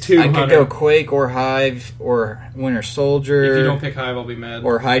suggest Pick 2, I could Hunter. go Quake or Hive or Winter Soldier. If you don't pick Hive, I'll be mad.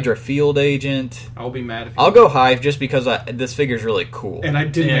 or Hydra Field Agent. I'll be mad if you I'll go Hive just because this figure's really cool. And I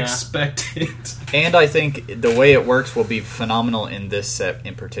didn't Yeah. expect it. And I think the way it works will be phenomenal in this set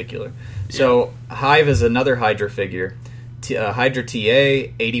in particular. So, Hive is another Hydra figure. Hydra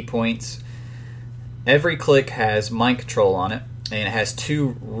TA, 80 points. Every click has mind control on it, and it has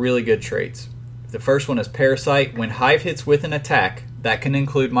 2 really good traits. The first one is Parasite. When Hive hits with an attack, that can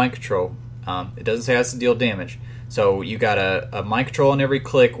include mind control. It doesn't say it has to deal damage. So, you got a mind control on every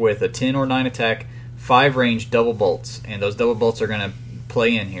click with a 10 or 9 attack, 5 range double bolts, and those double bolts are going to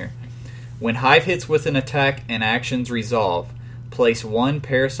play in here. When Hive hits with an attack and actions resolve, place 1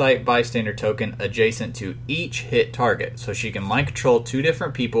 Parasite Bystander token adjacent to each hit target. So she can mind control 2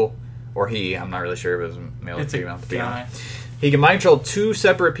 different people, or he, I'm not really sure if it was male or it's a female, to be guy. honest. He can mind control 2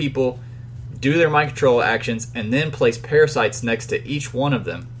 separate people, do their mind control actions, and then place parasites next to each one of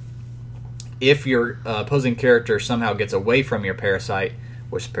them. If your opposing character somehow gets away from your parasite,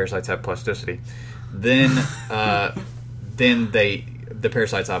 which parasites have plasticity, then the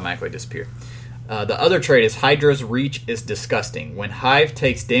parasites automatically disappear. The other trait is Hydra's Reach is disgusting. When Hive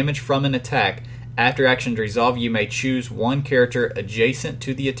takes damage from an attack, after actions resolve, you may choose one character adjacent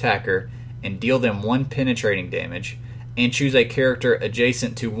to the attacker and deal them 1 penetrating damage, and choose a character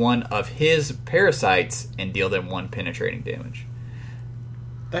adjacent to one of his parasites and deal them 1 penetrating damage.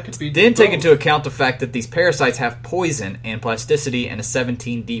 That could be. Then take into account the fact that these parasites have poison and plasticity and a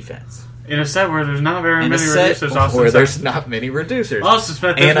 17 defense. In a set where there's not very In many a set reducers, where there's not many reducers. I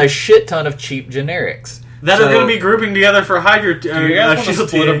suspect and a shit ton of cheap generics. that are going to be grouping together for Hydra. Do you guys want to Shield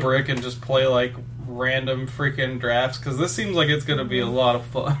split TA? a brick and just play like random freaking drafts? Because this seems like it's going to be a lot of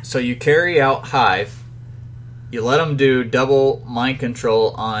fun. So you carry out Hive, you let them do double mind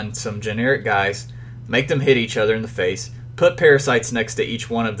control on some generic guys, make them hit each other in the face, put parasites next to each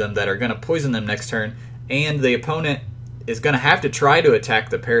one of them that are going to poison them next turn, and the opponent is going to have to try to attack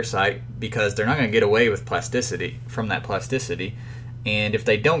the parasite because they're not going to get away with plasticity from that plasticity, and if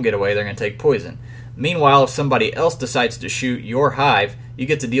they don't get away, they're going to take poison. Meanwhile, if somebody else decides to shoot your Hive, you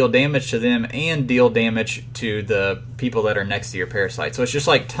get to deal damage to them and deal damage to the people that are next to your parasite. So it's just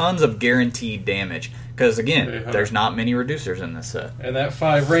like tons of guaranteed damage. Because, again, there's not many reducers in this set. And that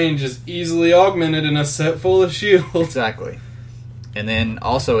 5 range is easily augmented in a set full of shields. Exactly. And then,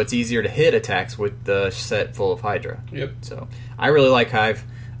 also, it's easier to hit attacks with the set full of Hydra. Yep. So, I really like Hive.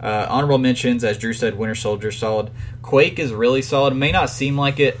 Honorable mentions, as Drew said, Winter Soldier solid. Quake is really solid. It may not seem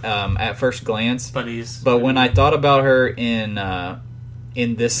like it at first glance. But when I thought about her in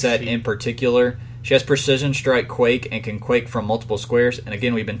this set in particular, she has Precision Strike Quake and can Quake from multiple squares. And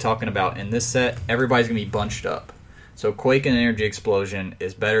again, we've been talking about in this set, everybody's going to be bunched up. So Quake and Energy Explosion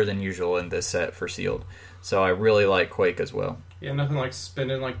is better than usual in this set for sealed. So I really like Quake as well. Yeah, nothing like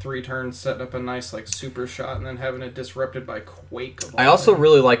spending like 3 turns, setting up a nice like super shot, and then having it disrupted by Quake. I also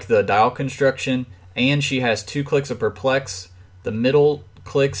really like the dial construction, and she has 2 clicks of Perplex. The middle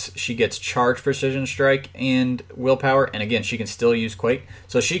clicks, she gets Charge Precision Strike and Willpower, and again, she can still use Quake.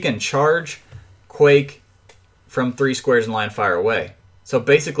 So she can charge Quake from 3 squares and line fire away. So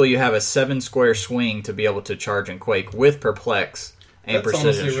basically you have a 7 square swing to be able to charge and Quake with Perplex and That's Precision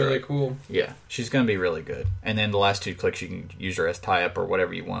honestly Strike. really cool. Yeah, she's going to be really good. And then the last 2 clicks you can use her as tie-up or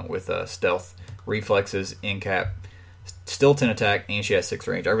whatever you want with Stealth, Reflexes, Incap, still 10 attack, and she has 6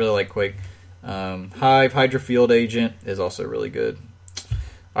 range. I really like Quake. Hive, Hydra Field Agent is also really good.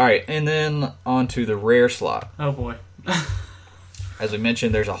 Alright, and then on to the rare slot. Oh boy. As we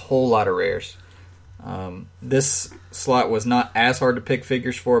mentioned, there's a whole lot of rares. This slot was not as hard to pick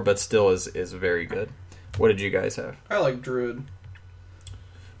figures for, but still is very good. What did you guys have? I like Druid.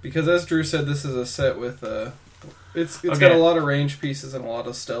 Because as Drew said, this is a set with it's got a lot of range pieces and a lot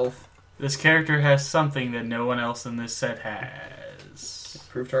of stealth. This character has something that no one else in this set has.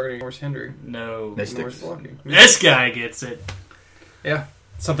 Proof targeting, Norse hindering. No. Mystics. Norse blocking. This guy gets it. Yeah.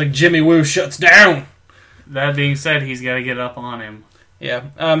 Something Jimmy Woo shuts down! That being said, he's got to get up on him.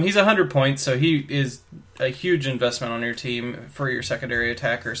 Yeah. He's 100 points, so he is a huge investment on your team for your secondary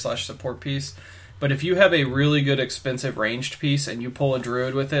attacker / support piece. But if you have a really good expensive ranged piece and you pull a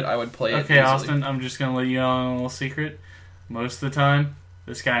druid with it, I would play it Okay, easily. Austin, I'm just going to let you on a little secret. Most of the time,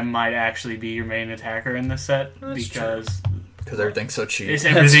 this guy might actually be your main attacker in this set because everything's so cheap. That's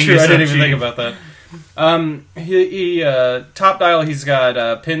everything true. is I so didn't even cheap. think about that. He top dial. He's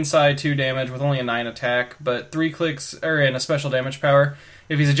got pin side 2 damage with only a 9 attack, but 3 clicks and a special damage power.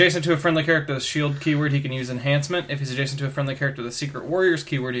 If he's adjacent to a friendly character with shield keyword, he can use enhancement. If he's adjacent to a friendly character with secret warriors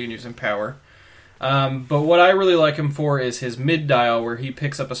keyword, he can use empower. But what I really like him for is his mid dial, where he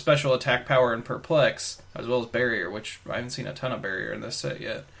picks up a special attack power and perplex, as well as barrier, which I haven't seen a ton of barrier in this set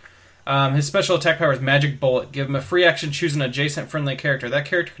yet. His special attack power is Magic Bullet. Give him a free action, choose an adjacent friendly character. That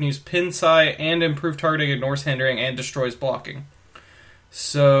character can use Pin Psi and improve targeting, ignores hindering, and destroys blocking.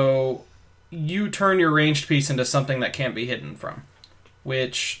 So you turn your ranged piece into something that can't be hidden from.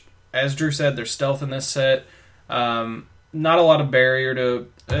 Which, as Drew said, there's stealth in this set. Not a lot of barrier to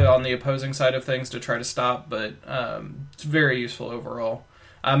on the opposing side of things to try to stop, but it's very useful overall.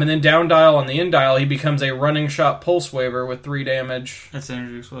 And then down dial on the in dial, he becomes a running shot pulse waver with 3 damage. That's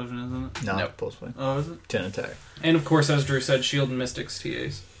Energy Explosion, isn't it? No, Nope. Pulse Wave. Oh, is it? 10 attack. And of course, as Drew said, Shield and Mystics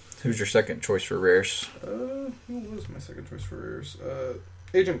TAs. Who's your second choice for rares? Who was my second choice for rares?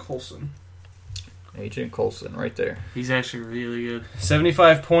 Agent Coulson. Agent Coulson, right there. He's actually really good.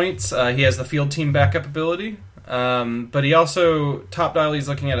 75 points. He has the field team backup ability. But he also, top dial, he's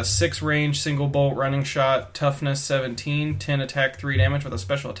looking at a 6 range, single bolt, running shot, toughness 17, 10 attack, 3 damage with a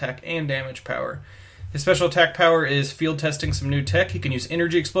special attack and damage power. His special attack power is field testing some new tech. He can use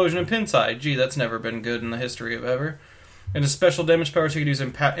Energy Explosion and Pin Side. Gee, that's never been good in the history of ever. And his special damage powers, he could use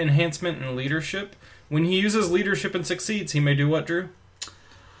enhancement and leadership. When he uses leadership and succeeds, he may do what, Drew?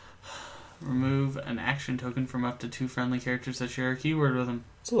 Remove an action token from up to 2 friendly characters that share a keyword with them.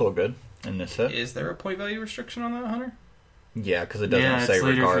 It's a little good in this set. Is there a point value restriction on that, Hunter? Yeah, because it doesn't Yeah, say it's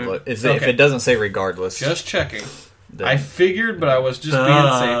leadership. regardless. If Okay. it doesn't say regardless, Just checking. then- I figured, but I was just being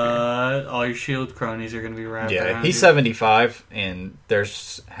safe. All your shield cronies are going to be wrapped yeah, around he's you. 75, and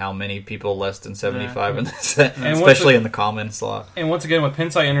there's how many people less than 75 in this set, And especially in the common slot. And once again, with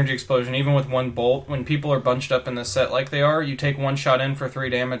Pinsai Energy Explosion, even with one bolt, when people are bunched up in this set like they are, you take one shot in for 3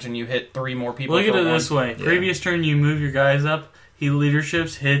 damage and you hit 3 more people. Look at for it one. this way. Yeah. Previous turn, you move your guys up. He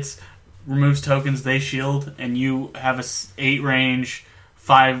leaderships, hits, removes tokens, they shield, and you have a 8 range,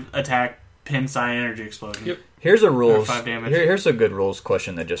 5 attack Pinsai Energy Explosion. Yep. Here's a rules. 5 damage. Here's a good rules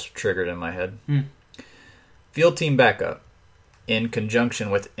question that just triggered in my head. Field team backup in conjunction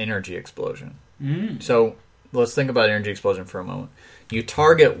with energy explosion. So let's think about energy explosion for a moment. You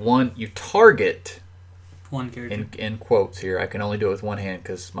target one Character. in quotes here. I can only do it with one hand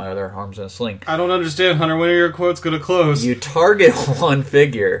because my other arm's in a sling. I don't understand, Hunter. When are your quotes going to close? You target one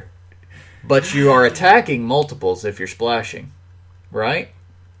figure, but you are attacking multiples if you're splashing, right?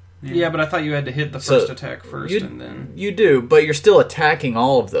 Yeah, but I thought you had to hit the So, first attack first and then... You do, but you're still attacking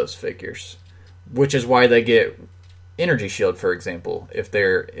all of those figures, which is why they get energy shield, for example, if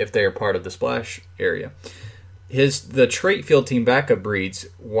they're part of the splash area. The trait field team backup reads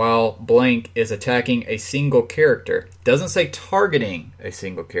while blank is attacking a single character. Doesn't say targeting a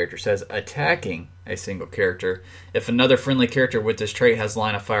single character, says attacking a single character. If another friendly character with this trait has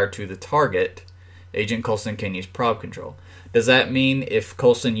line of fire to the target, Agent Coulson can use prob control. Does that mean if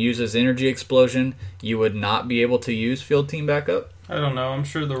Coulson uses energy explosion, you would not be able to use field team backup? I don't know. I'm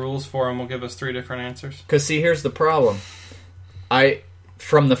sure the rules forum will give us 3 different answers. Because see, here's the problem.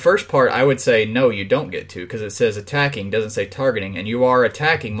 From the first part, I would say no, you don't get to, because it says attacking, doesn't say targeting, and you are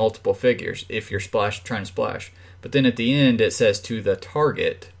attacking multiple figures if you're trying to splash. But then at the end, it says to the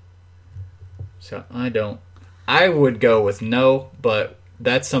target. So I would go with no, but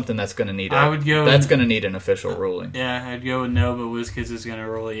that's something that's going to need. That's going to need an official ruling. Yeah, I'd go with no, but WizKids is going to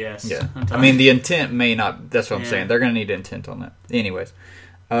roll a yes. Yeah, I mean the intent may not. That's what I'm saying. They're going to need intent on that. Anyways,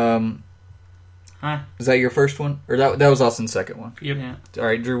 Hi. is that your first one, or that was Austin's second one? Yep. Yeah. All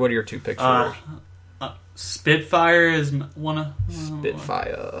right, Drew. What are your 2 picks for yours? Spitfire is one of...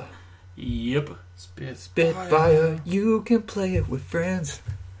 Spitfire. Yep. Spitfire, you can play it with friends.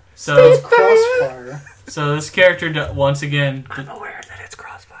 So, Crossfire. so this character, once again... I'm aware that it's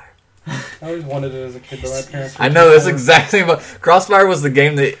Crossfire. I always wanted it as a kid, but my parents... I know, that's exactly what... Crossfire was the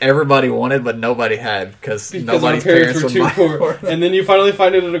game that everybody wanted, but nobody had, because nobody's my parents were too would buy poor. for them. And then you finally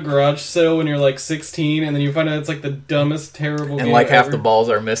find it at a garage sale when you're like 16, and then you find out it's like the dumbest, terrible game And like half ever. the balls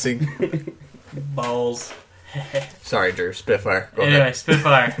are missing. Balls. Sorry, Drew. Spitfire. Go Anyway, ahead.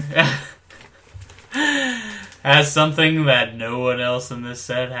 Spitfire. Has something that no one else in this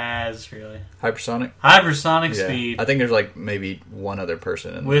set has, really. Hypersonic? Hypersonic Yeah. speed I think there's like maybe one other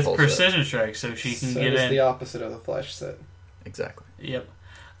person in the with whole set. precision strike, so she can So get it's in. the opposite of the Flash set. Exactly. Yep.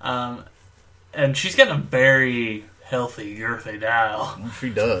 And she's got a very healthy, girthy dial. Well, she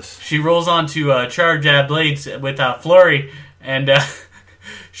does. She rolls on to charge blades with Flurry, and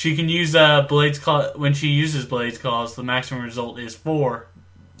she can use Blades Claw. When she uses Blades Claws, the maximum result is 4.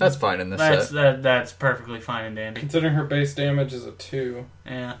 That's fine in this set. That's perfectly fine and dandy. Considering her base damage is a 2.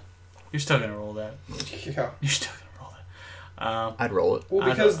 Yeah. You're still going to roll that. Yeah. You're still going to roll that. I'd roll it. Well,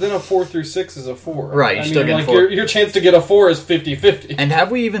 because then a 4 through 6 is a 4. Right, you're still getting 4. Your chance to get a 4 is 50-50. And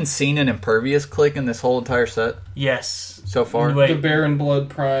have we even seen an Impervious click in this whole entire set Yes. so far? Wait. The Baron Blood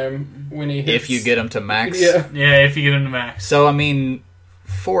Prime, when he hits... If you get him to max. Yeah. Yeah, if you get him to max. So, I mean,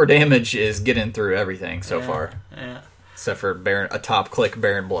 4 damage is getting through everything so Yeah. far. Yeah. Except for a top click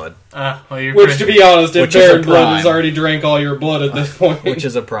Baron Blood. Well, you're Which, to be honest, if Which is a Baron Blood prime. has already drank all your blood at this point. Which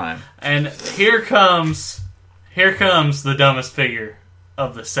is a prime. And here comes the dumbest figure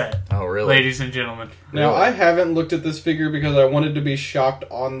of the set, Oh, really? ladies and gentlemen. Now, Really? I haven't looked at this figure because I wanted to be shocked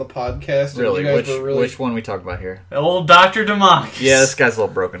on the podcast. and Really? You guys were really... Which one we talk about here? The old Dr. Democus. Yeah, this guy's a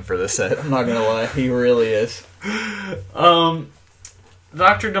little broken for this set. I'm not going to lie. He really is.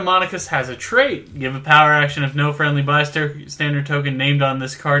 Dr. Demonicus has a trait. Give a power action if no friendly bystander token named on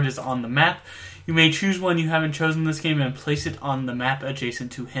this card is on the map. You may choose one you haven't chosen this game and place it on the map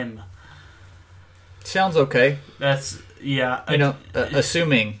adjacent to him. Sounds okay. That's, yeah. You know,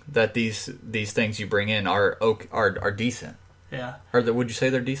 assuming that these things you bring in are decent. Yeah. Would you say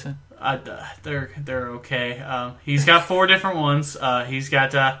they're decent? They're okay. He's got 4 different ones. He's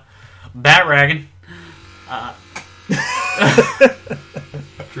got Batragon.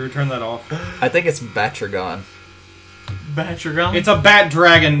 Drew, turn that off. I think it's Batragon. Batragon? It's a bat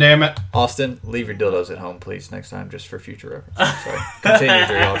dragon, damn it. Austin, leave your dildos at home, please, next time, just for future reference. Sorry. Continue,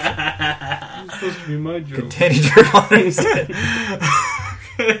 Drew Austin. It's supposed to be my joke. Continue, Drew Austin.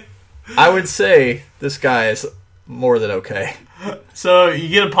 I would say this guy is more than okay. So, you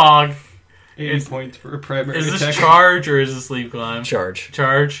get a Pog. 80 points for a primary Is this attack. charge or is this leap climb? Charge.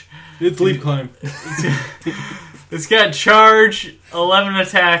 Charge. It's leap climb. It's got charge, 11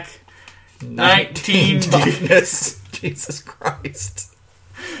 attack, 19 toughness. Jesus Christ.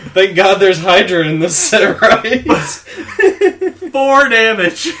 Thank God there's Hydra in this set, right? 4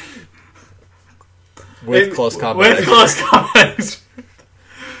 damage. With close combat. With close combat.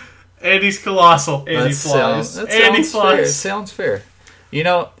 And he's colossal. And he flies. That And he sounds fair. flies. It sounds fair. You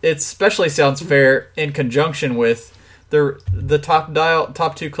know, it especially sounds fair in conjunction with the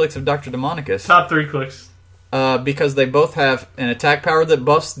top 2 clicks of Dr. Demonicus. Top 3 clicks. Because they both have an attack power that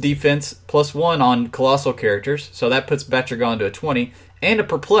buffs defense +1 on colossal characters, so that puts Batragon to a 20, and a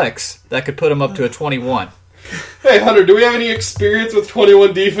perplex that could put him up to a 21. Hey, Hunter, do we have any experience with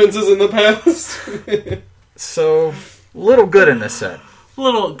 21 defenses in the past? So, little good in this set.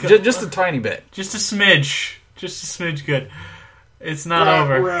 Little, Just a tiny bit. just a smidge. Just a smidge good. It's not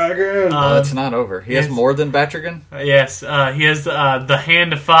over. Dragon. It's not over. He has yes. more than Batragon? Yes, he has the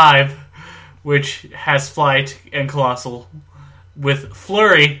Hand of 5, which has Flight and Colossal, with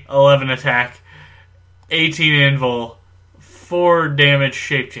Flurry, 11 attack, 18 invul, 4 damage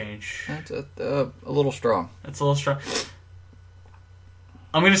shape change. That's a little strong. That's a little strong.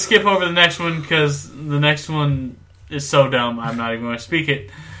 I'm going to skip over the next one because the next one is so dumb I'm not even going to speak it.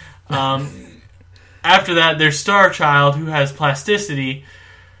 After that, there's Star Child, who has Plasticity,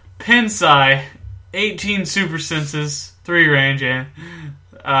 Pinsai, 18 Super Senses, 3 range, and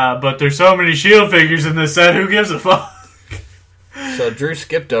but there's so many shield figures in this set, who gives a fuck? So Drew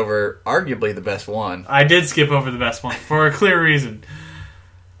skipped over arguably the best one. I did skip over the best one, for a clear reason.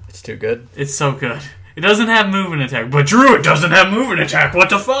 It's too good. It's so good. It doesn't have movement attack, but Drew, it doesn't have movement attack. What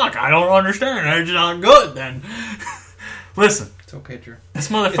the fuck? I don't understand. It's not good, then. Listen. It's okay, Drew. This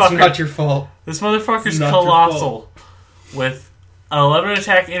motherfucker... It's not your fault. This motherfucker's It's not your colossal. With an 11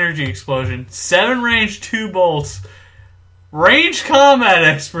 attack energy explosion, 7 range, 2 bolts, range combat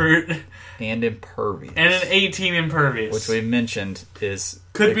expert, And impervious. and an 18 impervious. Which we mentioned is...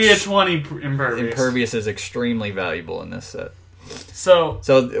 could be a 20 impervious. Impervious is extremely valuable in this set. So,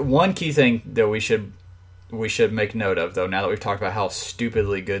 One key thing that we should make note of, though, now that we've talked about how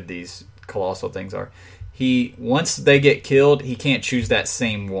stupidly good these colossal things are, once they get killed, he can't choose that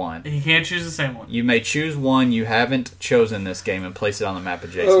same one. he can't choose the same one. You may choose one you haven't chosen this game and place it on the map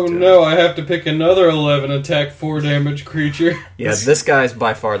adjacent Oh to no, it. I have to pick another 11 attack, 4 damage creature. Yeah, this guy's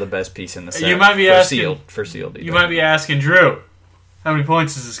by far the best piece in the set. You might be for asking- sealed. You might be asking, Drew, how many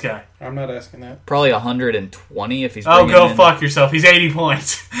points is this guy? I'm not asking that. Probably 120 if he's Oh, bringing go in- fuck yourself. He's 80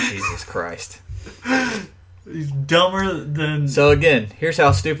 points. Jesus Christ. He's dumber than... So again, here's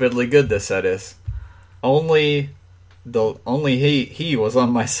how stupidly good this set is. Only he was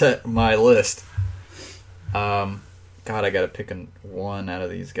on my list. God, I gotta pick one out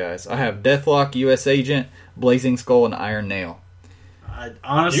of these guys. I have Deathlock, U.S. Agent, Blazing Skull, and Iron Nail.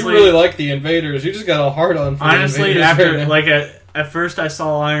 Honestly, You really like the Invaders. You just got a hard on for honestly, the after Invaders. Right now. at first I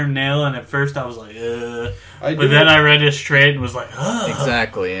saw Iron Nail, and at first I was like, I but do- then I read his trade and was like, ugh.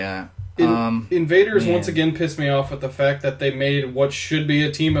 Exactly, yeah. Invaders man. once again pissed me off with the fact that they made what should be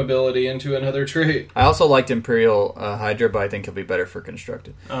a team ability into another trait. I also liked Imperial Hydra, but I think he'll be better for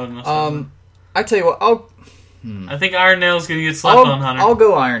Constructed. Oh, no, I tell you what, I think Iron Nail's gonna get slapped on Hunter. I'll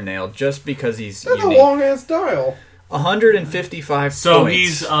go Iron Nail just because he's That's unique. a long ass dial. 155 so points.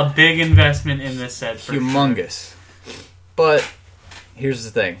 he's a big investment in this set. For Humongous. But here's the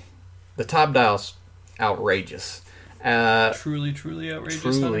thing. The top dial's outrageous. Truly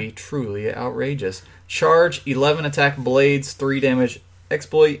outrageous. Truly outrageous. Charge, 11 attack blades, 3 damage,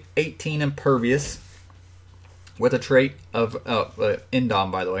 exploit, 18 impervious, with a trait of Indom,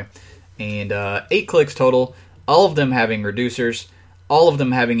 by the way, and 8 clicks total, all of them having reducers, all of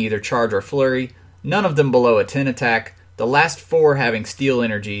them having either charge or flurry, none of them below a 10 attack, the last 4 having steel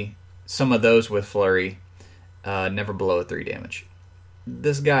energy, some of those with flurry, never below a 3 damage.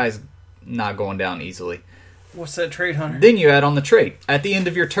 This guy's not going down easily. What's that trait, Hunter? Then you add on the trait. At the end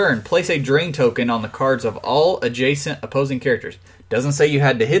of your turn, place a drain token on the cards of all adjacent opposing characters. Doesn't say you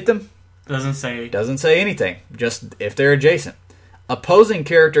had to hit them. Doesn't say. Doesn't say anything. Just if they're adjacent. Opposing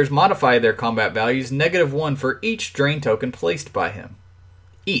characters modify their combat values -1 for each drain token placed by him.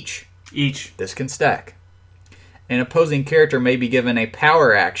 Each. This can stack. An opposing character may be given a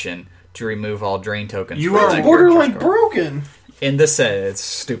power action to remove all drain tokens. You from are that Borderline character's card. broken. In this set, it's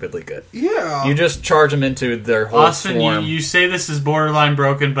stupidly good. Yeah. You just charge them into their whole Austin, swarm. you say this is borderline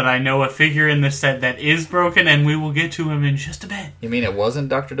broken, but I know a figure in this set that is broken, and we will get to him in just a bit. You mean it wasn't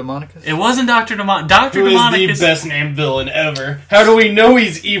Dr. Demonicus? It wasn't Dr. Demonicus. Dr. Who is Demonicus the best named villain ever? How do we know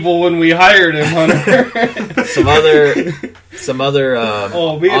he's evil when we hired him, Hunter? Some other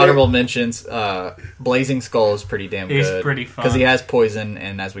man. honorable mentions. Blazing Skull is pretty damn He's good. pretty fun. Because he has poison,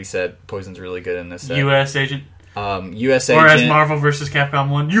 and as we said, poison's really good in this set. U.S. Agent. U.S. Or as Agent. Marvel vs. Capcom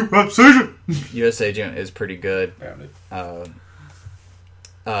 1, U.S. Agent! U.S. Agent is pretty good. Found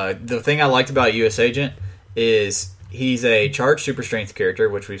it. The thing I liked about U.S. Agent is he's a charged super strength character,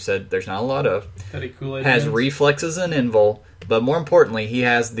 which we've said there's not a lot of. Teddy Kool-Aid Has hands. reflexes and invul, but more importantly, he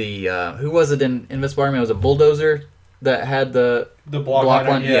has the who was it in Invincible Iron Man? It was a bulldozer that had the block one.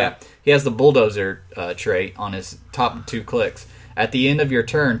 on it, yeah. He has the bulldozer trait on his top 2 clicks. At the end of your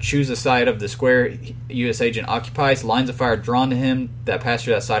turn, choose a side of the square U.S. Agent occupies. Lines of fire drawn to him that pass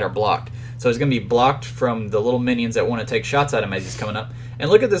through that side are blocked. So he's going to be blocked from the little minions that want to take shots at him as he's coming up. And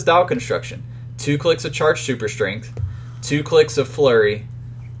look at this dial construction. 2 clicks of charge super strength, 2 clicks of flurry,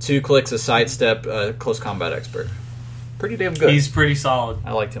 2 clicks of sidestep close combat expert. Pretty damn good. He's pretty solid.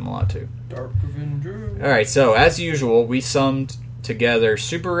 I liked him a lot too. Dark Avenger. Alright, so as usual, we summed together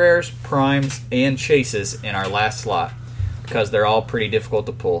super rares, primes, and chases in our last slot. Because they're all pretty difficult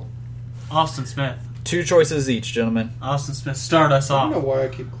to pull. Austin Smith. 2 choices each, gentlemen. Austin Smith, start us I don't know off. why I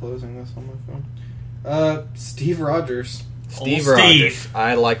keep closing this on my phone. Steve Rogers. Steve Old Rogers. Steve.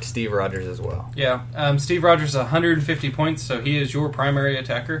 I liked Steve Rogers as well. Yeah, Steve Rogers is 150 points, so he is your primary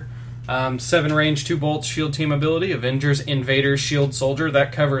attacker. 7 range, 2 bolts, shield team ability, Avengers, Invaders, Shield Soldier.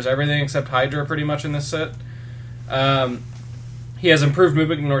 That covers everything except Hydra pretty much in this set. He has improved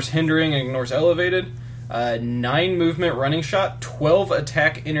movement, ignores hindering, and ignores elevated. 9 movement running shot, 12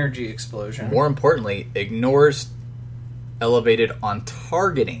 attack energy explosion. More importantly, ignores elevated on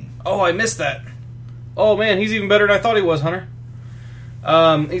targeting. Oh, I missed that. Oh man, he's even better than I thought he was, Hunter.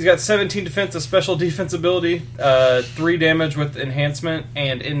 He's got 17 defense, a special defense ability, 3 damage with enhancement,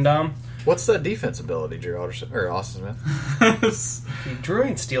 and Indom. What's that defense ability, Drew Alderson, or Austin Smith? Drew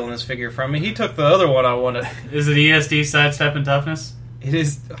ain't stealing this figure from me. He took the other one I wanted. Is it ESD, sidestep, and toughness? It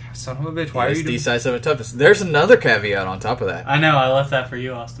is... son of a bitch, why are you doing... D-size toughness. There's another caveat on top of that. I know, I left that for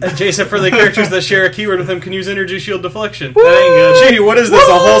you, Austin. Adjacent friendly characters that share a keyword with them can use energy shield deflection. That ain't good. Gee, what is this,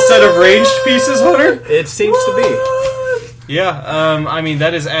 a whole set of ranged pieces, Hunter? It seems to be. Yeah, I mean,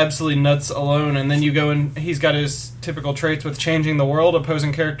 that is absolutely nuts alone. And then you go and he's got his typical traits with changing the world.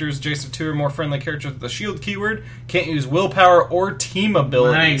 Opposing characters adjacent to or more friendly characters with the shield keyword can't use willpower or team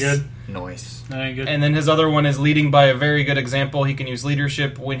abilities. That ain't good. Noise. That ain't good. And then his other one is leading by a very good example. He can use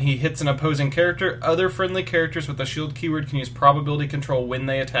leadership when he hits an opposing character. Other friendly characters with the shield keyword can use probability control when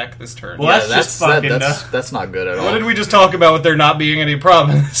they attack this turn. Well, that's just fucking that's not good at all. What did we just talk about with there not being any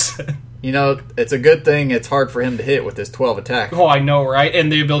problems? You know, it's a good thing it's hard for him to hit with his 12 attack. Oh, I know, right?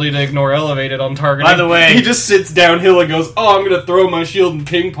 And the ability to ignore elevated on target. By the way- he just sits downhill and goes, "Oh, I'm gonna throw my shield and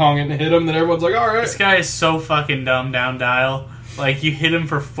ping pong it and hit him." Then everyone's like, "All right." This guy is so fucking dumb down dial. Like, you hit him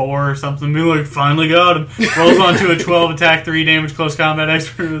for 4 or something, be like, finally got him. Rolls onto a 12 attack, 3 damage, close combat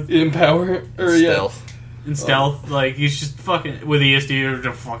expert In power or Stealth. in stealth. Like, he's just fucking, with ESD,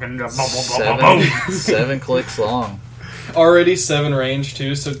 just fucking, boom, boom, boom, boom, boom. 7 clicks long. already 7 range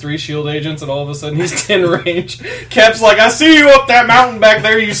too, so 3 shield agents, and all of a sudden he's 10 range. Cap's like, "I see you up that mountain back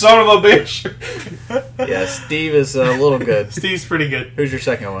there, you son of a bitch." Yeah, Steve is a little good. Steve's pretty good. Who's your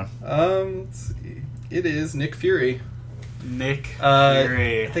second one? Let's see. It is Nick Fury. Nick I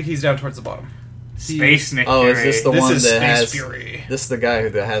Fury. think he's down towards the bottom. Space Nick Oh, Fury. is this the This one is that Space has... Fury. This is the guy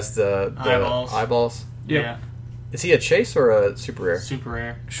who has the Eyeballs. eyeballs? Yeah. Is he a chase or a super rare? Super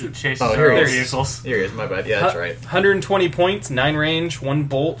rare. Chases Oh, are here he all is. vehicles. Here he is, my bad. Yeah, that's right. 120 points, 9 range, 1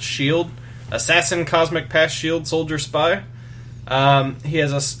 bolt, shield, assassin, cosmic pass, shield, soldier, spy. He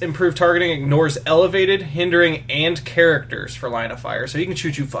has improved targeting, ignores elevated, hindering, and characters for line of fire, so he can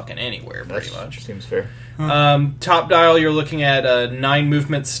shoot you fucking anywhere, pretty That much. seems fair. Top dial, you're looking at 9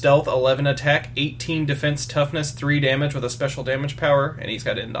 movement, stealth, 11 attack, 18 defense, toughness, 3 damage with a special damage power, and he's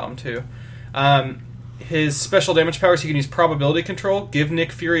got Indom too. His special damage powers, he can use probability control, give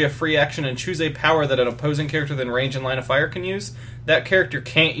Nick Fury a free action, and choose a power that an opposing character within range and line of fire can use. That character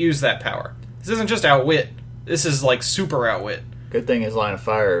can't use that power. This isn't just outwit. This is like super outwit. Good thing his line of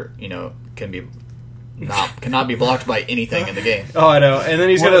fire, cannot be blocked by anything in the game. Oh, I know. And then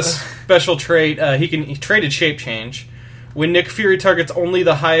he's got a special trait. He traded shape change, When Nick Fury targets only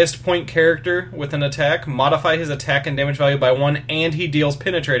the highest point character with an attack, modify his attack and damage value by 1, and he deals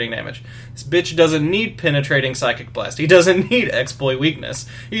penetrating damage. This bitch doesn't need penetrating psychic blast. He doesn't need exploit weakness.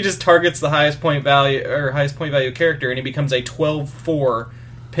 He just targets the highest point value character, and he becomes a 12-4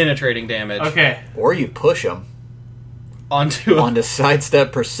 penetrating damage. Okay. Or you push him onto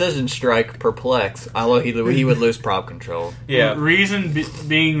sidestep, precision strike, perplex. Although he would lose prop control. Yeah. Reason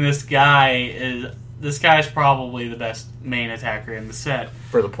being, this guy's probably the best main attacker in the set.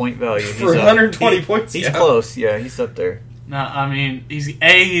 For the point value. For 120 points, He's close. Yeah, he's up there. No, I mean,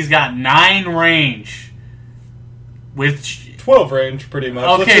 he's got 9 range. With 12 range, pretty much.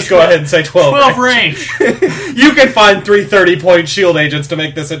 Okay, Let's just go ahead and say 12 range. You can find 330-point shield agents to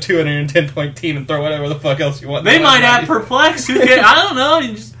make this a 210-point team and throw whatever the fuck else you want. They might have perplex. Who cares? I don't know.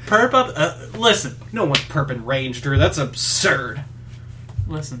 You just perp up. Listen. No one's perping range, Drew. That's absurd.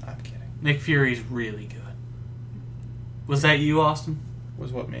 Listen. I'm kidding. Nick Fury's really good. Was that you, Austin?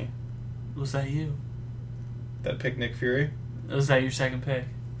 Was what, me? Was that you? That pick Nick Fury? Was that your second pick?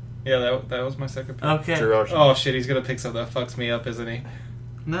 Yeah, that was my second pick. Okay. Drew Ocean. Oh shit, he's gonna pick something that fucks me up, isn't he?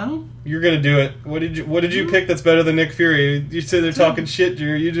 No? You're gonna do it. What did you pick that's better than Nick Fury? You say they're talking shit,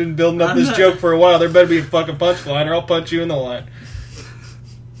 Drew. You've been building up this joke for a while. There better be a fucking punchline, or I'll punch you in the line.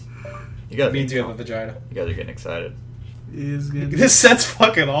 It means you have a vagina. You guys are getting excited. This set's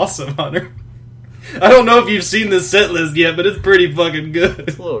fucking awesome, Hunter. I don't know if you've seen this set list yet, but it's pretty fucking good.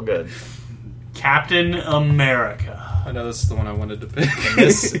 It's a little good. Captain America. I know this is the one I wanted to pick.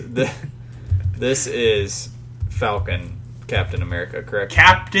 And this is Falcon Captain America, correct?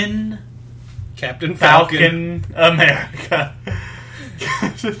 Captain Falcon America.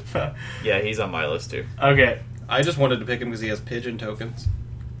 Yeah, he's on my list too. Okay. I just wanted to pick him because he has pigeon tokens.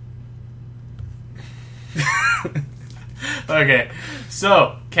 Okay.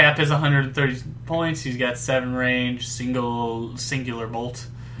 So, Cap has 130 points. He's got 7 range, singular bolt.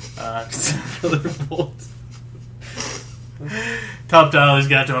 Singular bolt. Top dollar's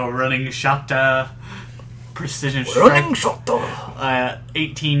got a running shot, precision strike. Running shot.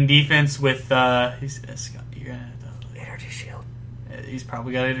 18 defense with energy shield. He's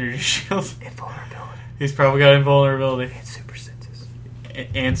probably got energy shield. Invulnerability. He's probably got invulnerability And super senses.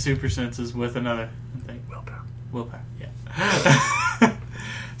 and super senses with another thing. Willpower. Yeah.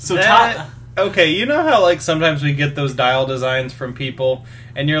 So okay, you know how like sometimes we get those dial designs from people,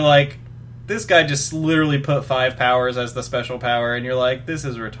 and you're like, this guy just literally put 5 powers as the special power, and you're like, this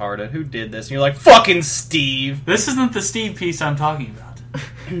is retarded. Who did this? And you're like, fucking Steve. This isn't the Steve piece I'm talking about.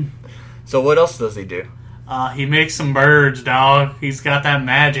 So what else does he do? He makes some birds, dog. He's got that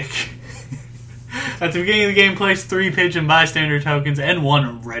magic. At the beginning of the game, place 3 pigeon bystander tokens and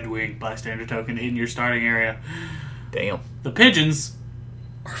 1 red wing bystander token in your starting area. Damn. The pigeons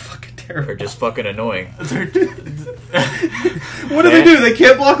Are fucking terrible. They're just fucking annoying. What do they do? They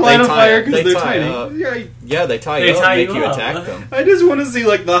can't block line of fire because they're tiny. Yeah, they tie you up and make you attack them. I just want to see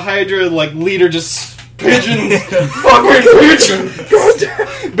like the Hydra like leader just pigeons. Fucking pigeon.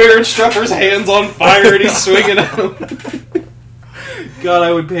 Baron Strucker's hands on fire and he's swinging at them. God,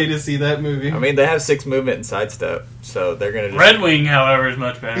 I would pay to see that movie. I mean, they have 6 movement and sidestep, so they're gonna just, Red Wing, however, is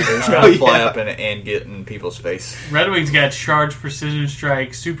much better. they're just gonna fly up and get in people's face. Red Wing's got charge, precision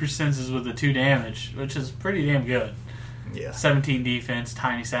strike, super senses with the 2 damage, which is pretty damn good. Yeah. 17 defense,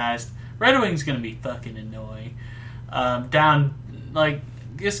 tiny sized. Red Wing's gonna be fucking annoying.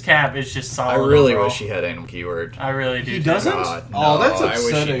 This Cap is just solid. I really overall. wish he had animal keyword. I really do. He too. doesn't? God, Oh, that's I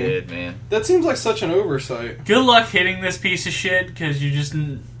wish upsetting. he did, man. That seems like such an oversight. Good luck hitting this piece of shit because you just, I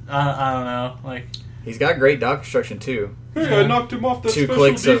don't know, like. He's got great dog construction too. Hey, I knocked him off the 2 special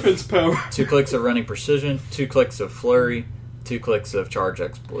clicks defense power. 2 clicks of running precision, 2 clicks of flurry, 2 clicks of charge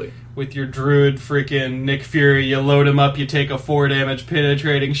exploit. With your druid freaking Nick Fury, you load him up, you take a 4 damage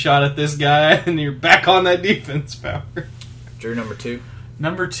penetrating shot at this guy, and you're back on that defense power. Drew number 2.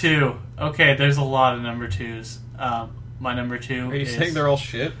 Number 2. Okay, there's a lot of number 2s. My number 2 Are you is... saying they're all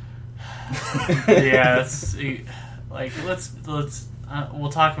shit? Yeah, it's... Like, let's we'll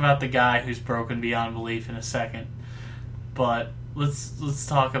talk about the guy who's broken beyond belief in a second. But let's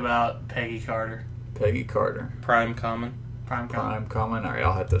talk about Peggy Carter. Peggy Carter. Prime common. Prime Common. Alright,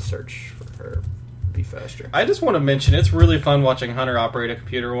 I'll have to search for her. Be faster. I just want to mention, it's really fun watching Hunter operate a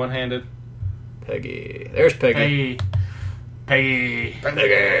computer one-handed. Peggy. There's Peggy. Peggy.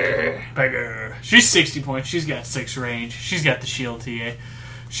 She's 60 points. She's got 6 range. She's got the shield TA.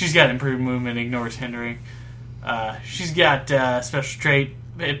 She's got improved movement, ignores hindering. She's got special trait.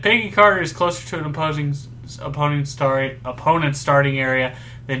 If Peggy Carter is closer to an opponent's starting area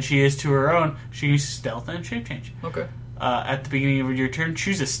than she is to her own, she uses stealth and shape change. Okay. At the beginning of your turn,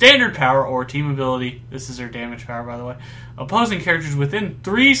 choose a standard power or team ability. This is her damage power, by the way. Opposing characters within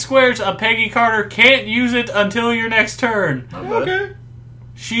 3 squares of Peggy Carter can't use it until your next turn. Okay.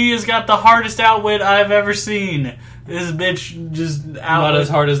 She has got the hardest outwit I've ever seen. This bitch just outwit. Not as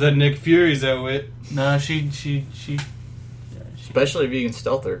hard as that Nick Fury's outwit. No, she Especially if you can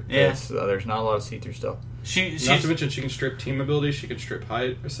stealth her. Yeah. 'cause, there's not a lot of see-through stuff. Not to mention, she can strip team ability. She can strip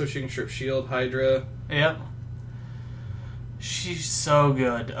she can strip shield, Hydra. Yep. She's so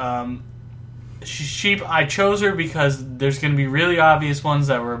good. She's cheap. I chose her because there's going to be really obvious ones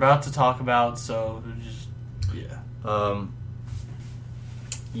that we're about to talk about. So just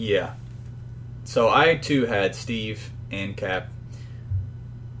Yeah. So I too had Steve and Cap.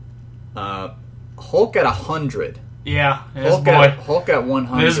 Hulk at 100. yeah. This Hulk boy, Hulk at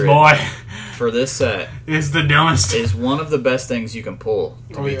 100. this boy For this set is the dumbest. is one of the best things you can pull.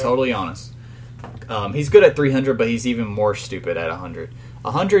 To be yeah. totally honest. He's good at 300, but he's even more stupid at 100.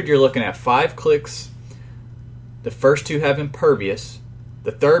 100, you're looking at 5 clicks. The first 2 have Impervious.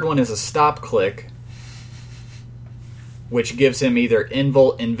 The third one is a stop click, which gives him either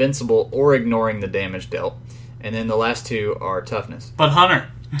invincible or ignoring the damage dealt. And then the last 2 are Toughness. But Hunter,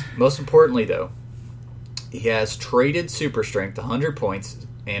 Most importantly, though, he has traded Super Strength 100 points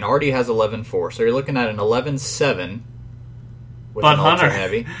and already has 11-4. So you're looking at an 11-7 with But an ultra Hunter.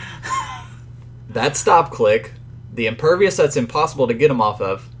 heavy. That stop click, the Impervious that's impossible to get him off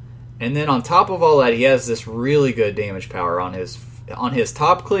of, and then on top of all that, he has this really good damage power on his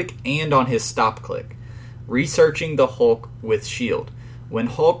top click and on his stop click. Researching the Hulk with Shield. When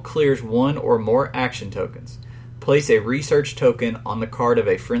Hulk clears 1 or more action tokens, place a research token on the card of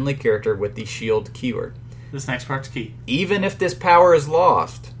a friendly character with the Shield keyword. this next part's key. Even if this power is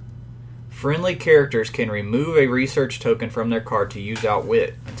lost, friendly characters can remove a research token from their card to use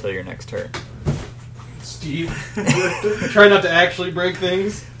Outwit until your next turn. Steve. Try not to actually break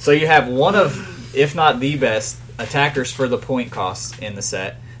things. So you have one of, if not the best, attackers for the point costs in the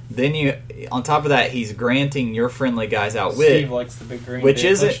set. Then you, on top of that, he's granting your friendly guys Outwit. Steve likes the big green Which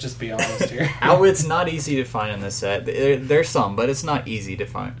dick. isn't- Let's just be honest here. Outwit's not easy to find in this set. There's some, but it's not easy to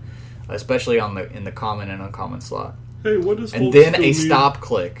find, especially in the common and uncommon slot. Hey, what does And then a stop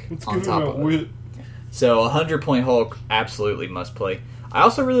click on top of it. Outwit. So 100-point Hulk absolutely must play. I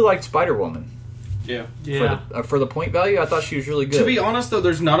also really liked Spider-Woman. Yeah. Yeah. For the point value, I thought she was really good. To be honest, though,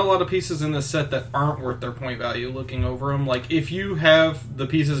 there's not a lot of pieces in this set that aren't worth their point value looking over them. Like, if you have the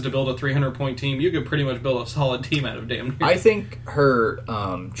pieces to build a 300-point team, you could pretty much build a solid team out of damn near. I think her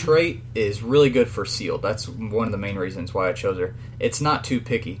trait is really good for Sealed. That's one of the main reasons why I chose her. It's not too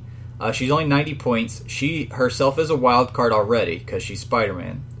picky. She's only 90 points. She herself is a wild card already because she's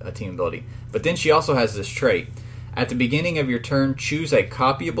Spider-Man, a team ability. But then she also has this trait. At the beginning of your turn, choose a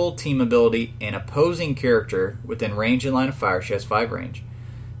copyable team ability an opposing character within range and line of fire, she has 5 range,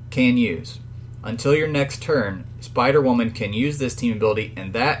 can use. Until your next turn, Spider-Woman can use this team ability,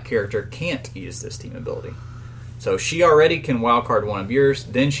 and that character can't use this team ability. So she already can wildcard one of yours,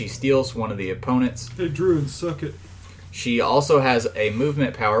 then she steals one of the opponents. Hey, Drew, and suck it. She also has a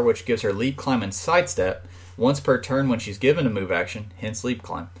movement power, which gives her leap, climb, and sidestep once per turn when she's given a move action, hence leap,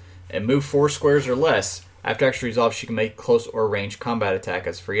 climb. And move 4 squares or less. After action resolve, she can make close or range combat attack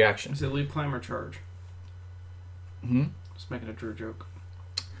as free action. Is it leap, climb, or charge? Just making a Drew joke.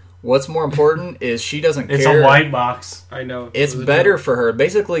 What's more important is she doesn't care. It's a white box. I know. It's It was a better joke. for her.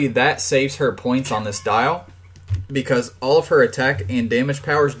 Basically, that saves her points on this dial because all of her attack and damage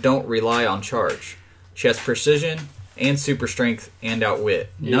powers don't rely on charge. She has precision and super strength and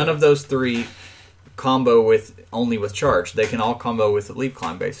outwit. None of those 3 combo with only with charge. They can all combo with leap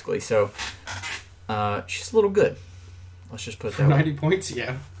climb, basically. So she's a little good. Let's just put it For that way. 90 points,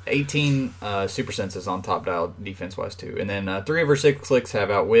 yeah. 18 super senses on top dial defense wise too, and then 3 of her 6 clicks have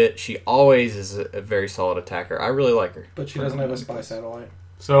outwit. She always is a very solid attacker. I really like her. But she doesn't have a spy satellite.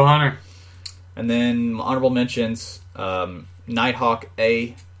 So Hunter, And then honorable mentions: Nighthawk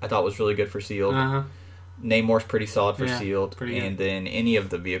A, I thought was really good for sealed. Namor's pretty solid for Yeah, sealed, pretty good. and then any of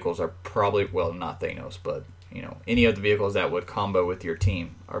the vehicles are probably not Thanos, but any of the vehicles that would combo with your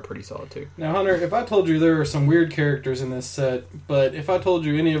team are pretty solid too. Now, Hunter, if I told you there were some weird characters in this set, but if I told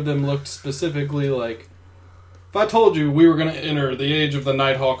you any of them looked specifically like... If I told you we were going to enter the age of the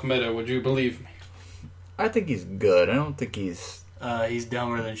Nighthawk meta, would you believe me? I think he's good. I don't think he's he's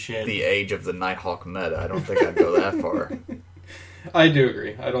dumber than shit. the age of the Nighthawk meta. I don't think I'd go that far. I do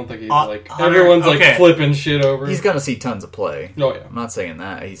agree. I don't think he's Hunter, everyone's okay. like flipping shit over. He's gonna see tons of play. Oh, yeah. I'm not saying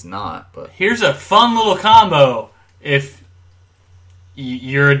that he's not, but Here's a fun little combo if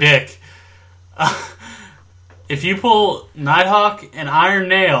you're a dick. If you pull Nighthawk and Iron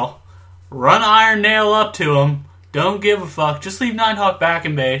Nail, run Iron Nail up to him, Don't give a fuck. Just leave Nighthawk back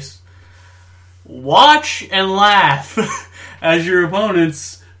in base. Watch and laugh as your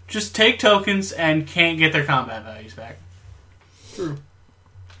opponents just take tokens and can't get their combat values back. True.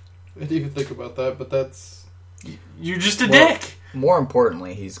 I didn't even think about that, but that's... You're just a dick. More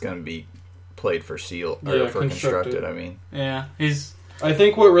importantly, he's going to be played for sealed or for constructed. I mean, yeah, he's. I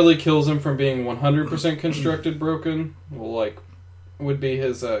think what really kills him from being 100% constructed broken, would be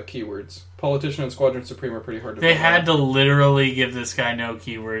his keywords. Politician and Squadron Supreme are pretty hard to. They had to literally give this guy no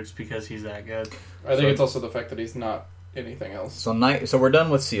keywords because he's that good. I think it's also the fact that he's not anything else. So we're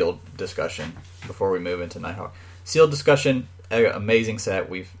done with sealed discussion before we move into Nighthawk. Sealed discussion, amazing set.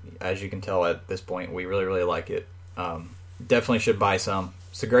 As you can tell at this point, we really, really like it. Definitely should buy some.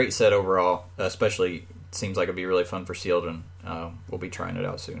 It's a great set overall, especially seems like it'd be really fun for sealed, and we'll be trying it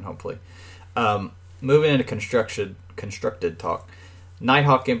out soon, hopefully. Moving into constructed talk.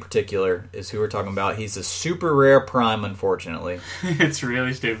 Nighthawk in particular is who we're talking about. He's a super rare prime, unfortunately. It's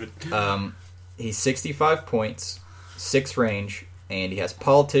really stupid. He's 65 points, 6 range, and he has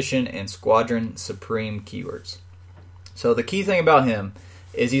Politician and Squadron Supreme keywords. So the key thing about him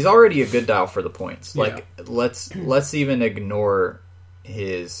is he's already a good dial for the points. Yeah. Like let's even ignore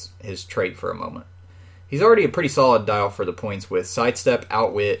his trait for a moment. He's already a pretty solid dial for the points with Sidestep,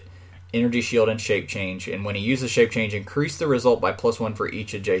 Outwit, Energy Shield, and Shape Change. And when he uses Shape Change, increase the result by +1 for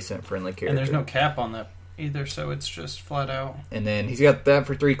each adjacent friendly character. And there's no cap on that either, so it's just flat out. And then he's got that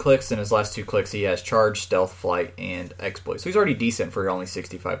for 3 clicks, and his last 2 clicks he has Charge, Stealth, Flight, and Exploit. So he's already decent for only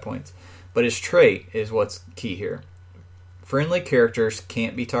 65 points. But his trait is what's key here. Friendly characters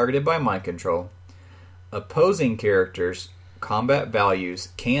can't be targeted by mind control. Opposing characters' combat values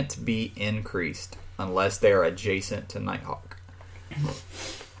can't be increased unless they are adjacent to Nighthawk.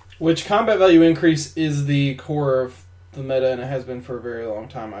 Which combat value increase is the core of the meta, and it has been for a very long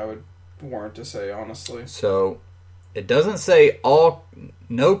time, I would warrant to say, honestly. So, it doesn't say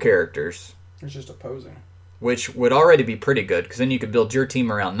no characters. It's just opposing. Which would already be pretty good, because then you could build your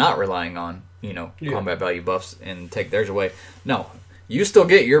team around not relying on, combat value buffs and take theirs away. No, you still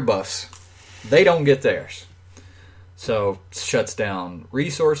get your buffs. They don't get theirs. So, shuts down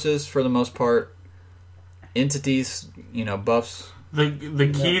resources for the most part. Entities, buffs.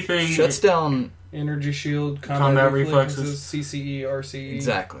 The key thing... Shuts down... Energy Shield, combat reflexes, CCE, RCE.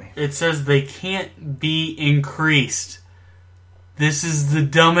 Exactly. It says they can't be increased. This is the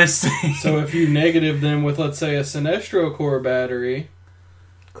dumbest thing. So if you negative them with, let's say, a Sinestro core battery...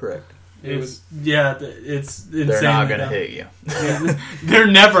 Correct. It's insane. They're not going to hit you. They're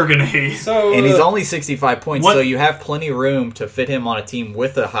never going to hit you. So, and he's only 65 points, so you have plenty of room to fit him on a team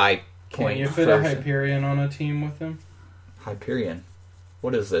with a high point. Can you fit a Hyperion on a team with him? Hyperion?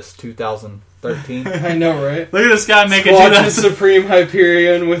 What is this, 2013? I know, right? Look at this guy making Squadron Supreme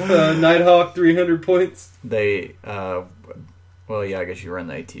Hyperion with Nighthawk 300 points. They, I guess you run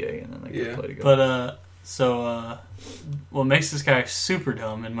the ATA and then they can play But, together. what makes this guy super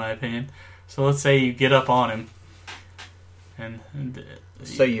dumb, in my opinion, so let's say you get up on him, and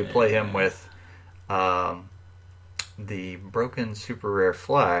say you play him with the broken super rare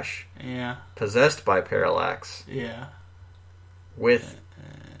Flash, possessed by Parallax, with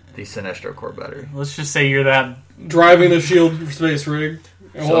the Sinestro core battery. Let's just say you're that... Driving the shield space rig,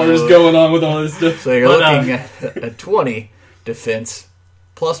 and while just going on with all this stuff. So you're looking at a 20 defense,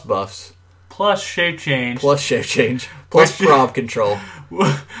 plus buffs, plus shape change, plus prob control,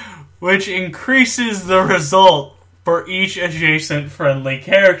 which increases the result for each adjacent friendly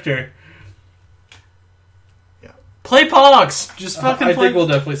character. Yeah. Play Pogs! Just fucking play. I think we'll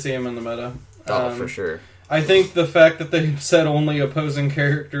definitely see him in the meta. For sure. I think the fact that they said only opposing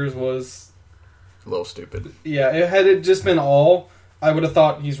characters was... a little stupid. Yeah, had it just been all, I would have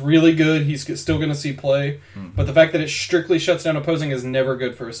thought he's really good, he's still going to see play. But the fact that it strictly shuts down opposing is never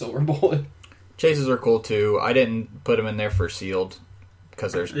good for a Silver Bullet. Chases are cool too. I didn't put them in there for sealed,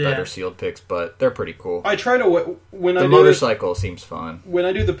 because there's better sealed picks, but they're pretty cool. I try to... The motorcycle seems fun. When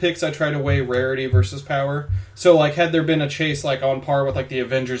I do the picks, I try to weigh rarity versus power. So, had there been a chase, on par with, the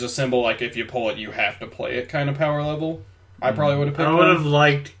Avengers Assemble, if you pull it, you have to play it kind of power level, I probably would have picked I would have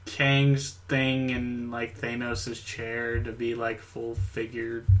liked Kang's thing and, Thanos' chair to be, full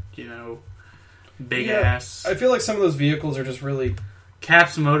figured, big ass. I feel like some of those vehicles are just really...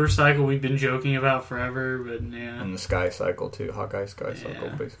 Cap's motorcycle we've been joking about forever, but yeah. And the Sky Cycle too, Hawkeye Sky Cycle,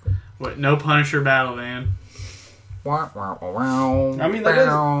 basically. What? No Punisher battle van. I mean,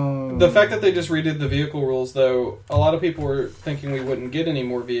 the fact that they just redid the vehicle rules, though, a lot of people were thinking we wouldn't get any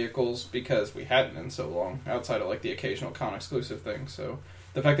more vehicles because we hadn't in so long, outside of the occasional con exclusive thing. So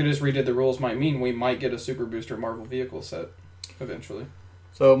the fact that they just redid the rules might mean we might get a Super Booster Marvel vehicle set eventually.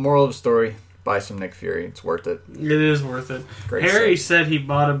 So, moral of the story: Buy some Nick Fury. It's worth it. It is worth it. Great Harry set. said he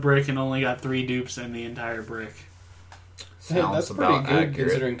bought a brick and only got 3 dupes in the entire brick. Sounds That's pretty about good accurate.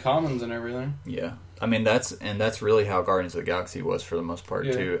 considering commons and everything. Yeah. I mean, that's really how Guardians of the Galaxy was for the most part,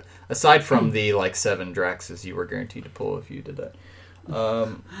 Yeah. too. Aside from the, 7 Draxes you were guaranteed to pull if you did that.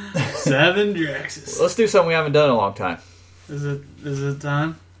 7 Draxes. Let's do something we haven't done in a long time. Is it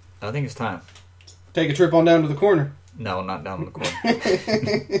time? I think it's time. Take a trip on down to the corner. No, not down the corner.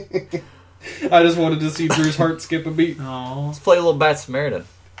 I just wanted to see Drew's heart skip a beat. Oh, Let's play a little Bat Samaritan.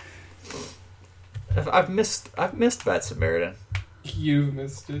 I've missed Bat Samaritan. You've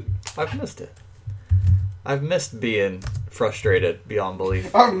missed it. I've missed it. I've missed being frustrated beyond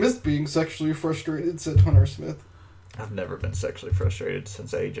belief. I've missed being sexually frustrated, said Hunter Smith. I've never been sexually frustrated since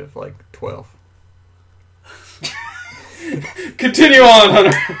the age of 12. Continue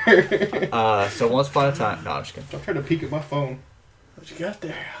on, Hunter. So once upon a time, no, I'm just kidding. I'm trying to peek at my phone. what you got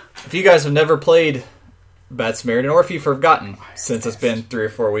there? If you guys have never played Bat Samaritan, or if you've forgotten, since it's been 3 or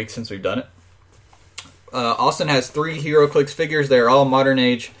 4 weeks since we've done it, Austin has 3 HeroClix figures. They're all Modern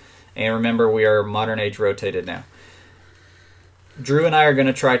Age, and remember, we are Modern Age rotated now. Drew and I are going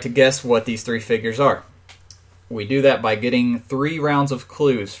to try to guess what these 3 figures are. We do that by getting 3 rounds of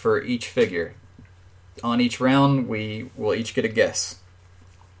clues for each figure. On each round, we will each get a guess,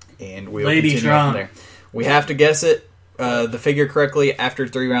 and we'll Ladies continue on round. from there. We have to guess it, the figure correctly after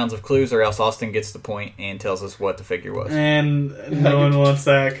 3 rounds of clues, or else Austin gets the point and tells us what the figure was. And no one wants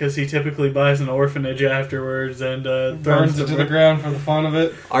that because he typically buys an orphanage afterwards and Burns it to the ground for the fun of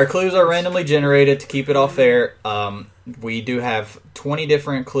it. Our clues are randomly generated to keep it all fair. We do have 20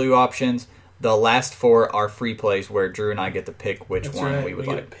 different clue options. The last 4 are free plays where Drew and I get to pick which That's one right, we would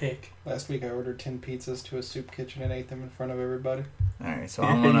We like. get a pick. Last week I ordered 10 pizzas to a soup kitchen and ate them in front of everybody. Alright, so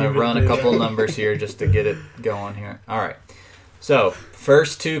I'm going to run a couple numbers here just to get it going here. Alright, so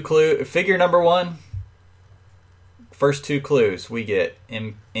first 2 clue, figure number 1. First 2 clues, we get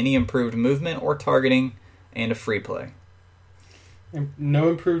any improved movement or targeting and a free play. No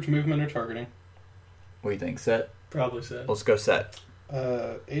improved movement or targeting. What do you think, set? Probably said. Let's go set.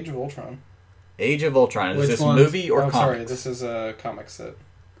 Age of Ultron. Age of Ultron, is Which this ones? movie or Oh, comics? sorry, this is a comic set.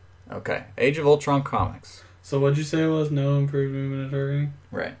 Okay, Age of Ultron comics. So what'd you say it was? No improved movement or targeting?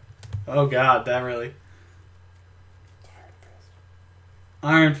 Right. Oh god, that really.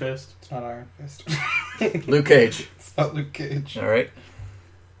 Iron Fist. It's not Iron Fist. Luke Cage. It's not Luke Cage. All right.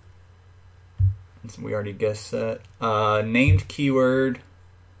 We already guessed that. Named keyword.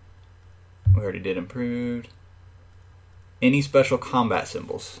 We already did improved. Any special combat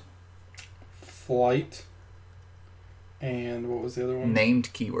symbols? Flight. And what was the other one?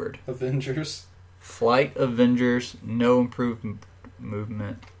 Named keyword. Avengers. Flight, Avengers, no improved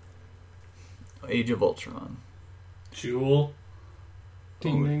movement. Age of Ultron. Jewel.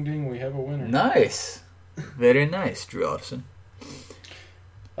 Ding, ding, ding. We have a winner. Nice. Very nice, Drew Addison.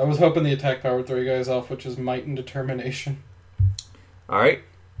 I was hoping the attack power would throw you guys off, which is might and determination. All right.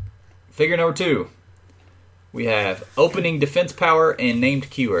 Figure number 2. We have opening defense power and named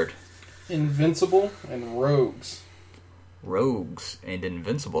keyword. Invincible and rogues. Rogues and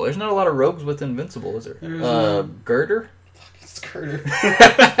invincible. There's not a lot of rogues with invincible, is there? There's Girder? It's Girder.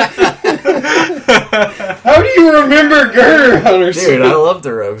 How do you remember Girder, Hunter? Dude, I love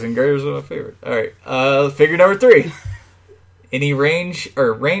the rogues, and Girder's one of my favorite. All right, figure number 3. Any range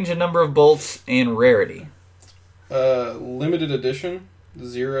and number of bolts and rarity. Limited edition.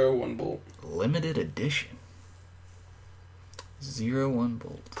 0, 1 bolt. Limited edition. 0, 1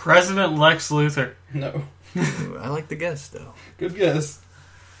 bolt. President Lex Luthor. No. Ooh, I like the guess though. Good guess.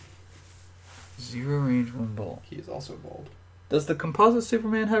 0 range, 1 bolt. He is also bald. Does the composite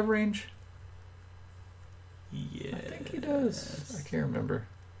Superman have range? Yeah. I think he does. I can't remember.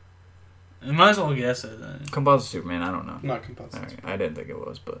 You might as well guess it then. Composite Superman, I don't know. Not composite. All right, I didn't think it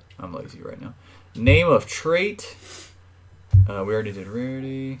was, but I'm lazy right now. Name of trait. We already did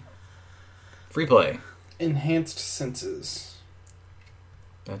rarity. Free play. Enhanced senses.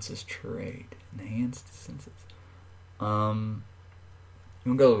 That's his trait. Enhanced senses. You want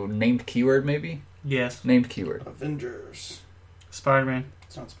to go named keyword maybe? Yes. Named keyword. Avengers. Spider-Man.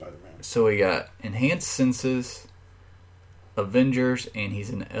 It's not Spider-Man. So we got enhanced senses, Avengers, and he's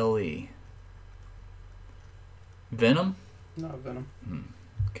an LE. Venom? Not Venom.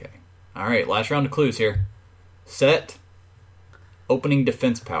 Okay. Alright, last round of clues here. Set. Opening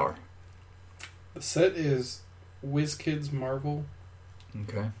defense power. The set is WizKids Marvel.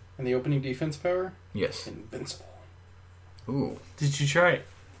 Okay. And the opening defense power? Yes. Invincible. Ooh. Did you try it?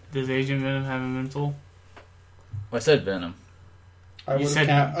 Does Agent Venom have Invincible? I said Venom.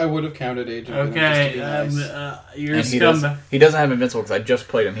 I would have counted Agent Venom Okay, just to be nice. you're a And scumbag. he doesn't have Invincible because I just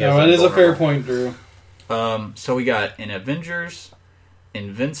played him. He has No, it is a fair Invulnerable. point, Drew. So we got in Avengers,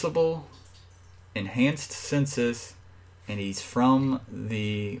 Invincible, Enhanced Senses, and he's from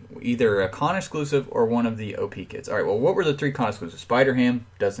either a con exclusive or one of the OP kits. All right, well, what were the 3 con exclusives? Spider-Ham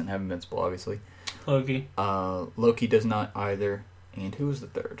doesn't have Invincible, obviously. Loki. Loki does not either. And who was the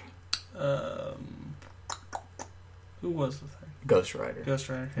third? Who was the third? Ghost Rider. Ghost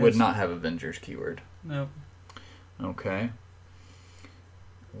Rider. Would not have Avengers keyword. Nope. Okay.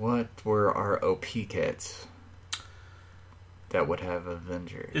 What were our OP kits that would have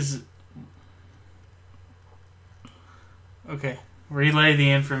Avengers? Is it... Okay. Relay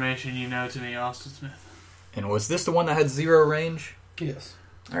the information you know to me, Austin Smith. And was this the one that had 0 range? Yes.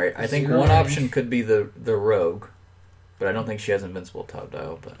 All right, I think 0 one range. option could be the Rogue, but I don't think she has Invincible top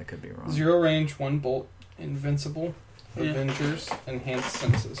dial, but I could be wrong. 0 range, 1 bolt, Invincible, Yeah. Avengers, Enhanced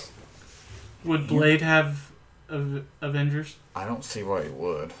Senses. Would Blade have Avengers? I don't see why he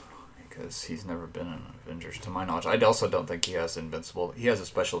would, because he's never been in Avengers, to my knowledge. I also don't think he has Invincible. He has a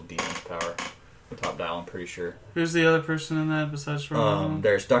special defense power, the top dial, I'm pretty sure. Who's the other person in that besides Ronan?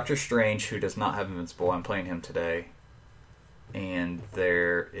 There's Doctor Strange, who does not have Invincible. I'm playing him today. And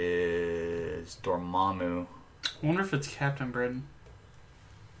there is Dormammu. I wonder if it's Captain Britain.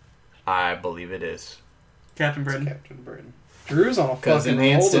 I believe it is. Captain Britain. Captain Britain. Drew's on a Because fucking roll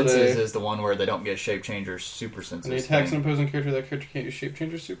Enhanced Senses today. is the one where they don't get Shape Changers, Super Senses. When he attacks thing. an opposing character, that character can't use Shape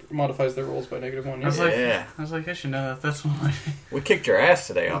Changer. Super modifies their rolls by -1. I was Yeah. like, I should know that. That's one. We kicked your ass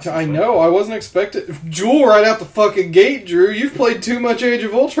today, Austin. I know. I wasn't expecting Jewel right out the fucking gate, Drew. You've played too much Age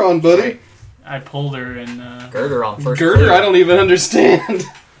of Ultron, buddy. I pulled her and Girder on first. Girder, clue. I don't even understand.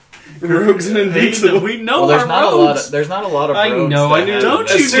 Rogues and Invincible. We know Well, there's our not rogues. there's not a lot of. I rogues know. that I knew. have- Don't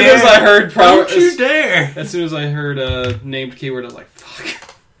as you soon dare. as I heard Don't you dare! As soon as I heard named keyword, I was like,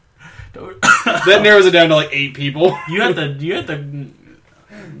 "Fuck." Don't- That narrows it down to like 8 people. You had the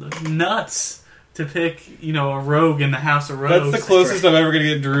nuts to pick, a rogue in the House of Rogues. That's the closest I'm ever going to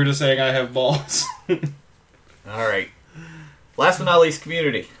get Drew to saying I have balls. All right. Last but not least,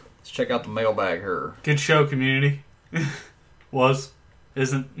 community. Let's check out the mailbag here. Good show, community.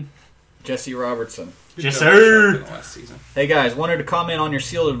 Isn't. Jesse Robertson. Yes, sir. Last season. Hey guys, wanted to comment on your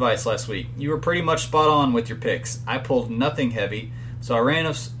sealed advice last week. You were pretty much spot on with your picks. I pulled nothing heavy, so I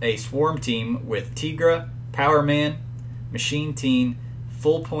ran a swarm team with Tigra, Power Man, Machine Teen,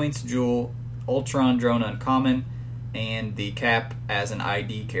 Full Points Jewel, Ultron Drone Uncommon, and the Cap as an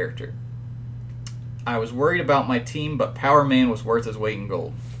ID character. I was worried about my team, but Power Man was worth his weight in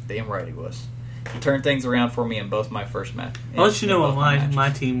gold. Damn right he was. He turned things around for me in both my first match. I'll let you know what my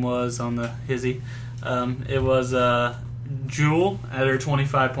team was on the Hizzy. It was Jewel at her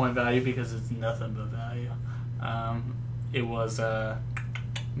 25-point value because it's nothing but value. It was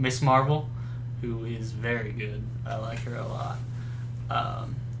Miss Marvel, who is very good. I like her a lot.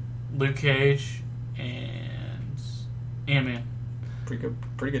 Luke Cage and Ant-Man.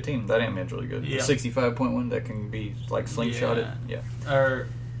 Pretty good team. That Ant-Man's really good. Yeah. 65.1 that can be like slingshotted. Yeah.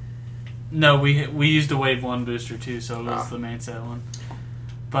 No, we used a Wave 1 booster too, so it was the main set one.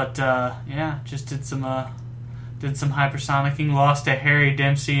 But just did some hypersonicking. Lost to Harry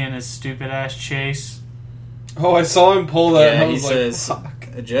Dempsey and his stupid ass chase. Oh, I saw him pull that. Yeah, and I he was says. like,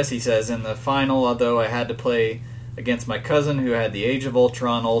 "Fuck." Jesse says in the final, although I had to play against my cousin who had the Age of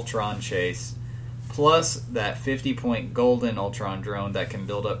Ultron chase, plus that 50-point golden Ultron drone that can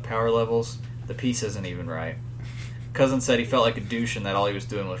build up power levels, the piece isn't even right. Cousin said he felt like a douche and that all he was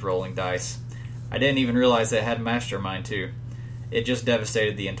doing was rolling dice. I didn't even realize they had Mastermind too. It just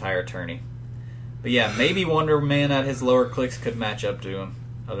devastated the entire tourney. But yeah, maybe Wonder Man at his lower clicks could match up to him.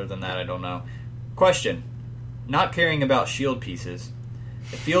 Other than that, I don't know. Question. Not caring about shield pieces.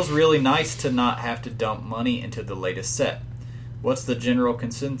 It feels really nice to not have to dump money into the latest set. What's the general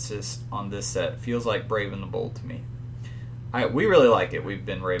consensus on this set? Feels like Brave and the Bold to me. We really like it. We've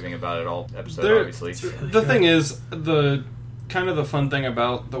been raving about it all episode, obviously. The thing is, the fun thing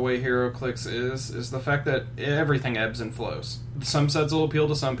about the way HeroClix is the fact that everything ebbs and flows. Some sets will appeal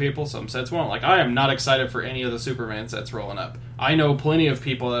to some people, some sets won't. Like, I am not excited for any of the Superman sets rolling up. I know plenty of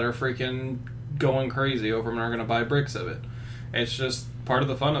people that are freaking going crazy over them and are going to buy bricks of it. It's just part of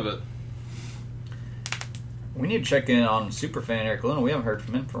the fun of it. We need to check in on Superfan Eric Luna. We haven't heard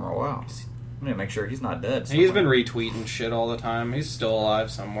from him for a while. We need to make sure he's not dead somewhere. He's been retweeting shit all the time. He's still alive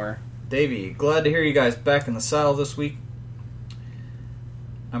somewhere. Davey, glad to hear you guys back in the saddle this week.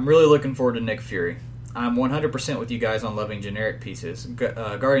 I'm really looking forward to Nick Fury. I'm 100% with you guys on loving generic pieces.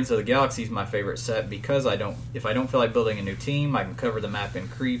 Guardians of the Galaxy is my favorite set because if I don't feel like building a new team, I can cover the map in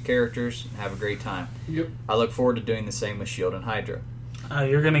Creed characters and have a great time. Yep. I look forward to doing the same with S.H.I.E.L.D. and Hydra.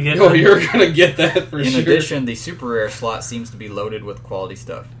 You're gonna get. Oh, you're gonna get that for In sure. addition, the super rare slot seems to be loaded with quality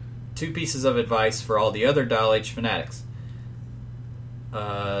stuff. 2 pieces of advice for all the other Dial H fanatics.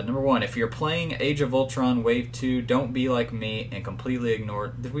 Number 1, if you're playing Age of Ultron Wave 2, don't be like me and completely ignore...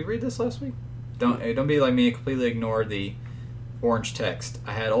 Did we read this last week? Don't be like me and completely ignore the orange text.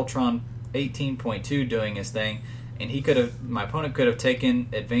 I had Ultron 18.2 doing his thing, and my opponent could have taken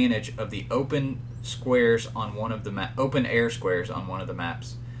advantage of the open squares on one of the open air squares on one of the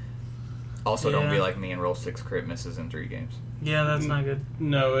maps. Also, don't be like me and roll 6 crit misses in 3 games. Yeah, that's not good.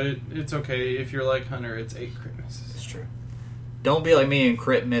 No, it's okay. If you're like Hunter, it's 8 crit misses. It's true. Don't be like me and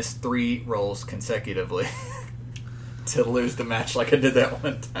crit miss 3 rolls consecutively to lose the match like I did that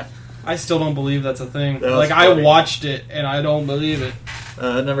one time. I still don't believe that's a thing. That was Like, funny. I watched it, and I don't believe it.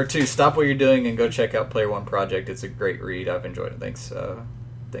 Number 2, stop what you're doing and go check out Player One Project. It's a great read. I've enjoyed it. Thanks,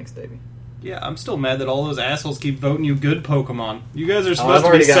 Davey. Yeah, I'm still mad that all those assholes keep voting you good Pokemon. You guys are I've supposed to be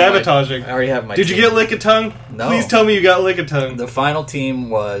already got sabotaging. I already have my Did you team. get Lickitung? No. Please tell me you got Lickitung. The final team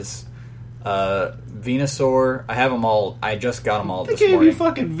was Venusaur. I have them all. I just got them all They this gave you morning.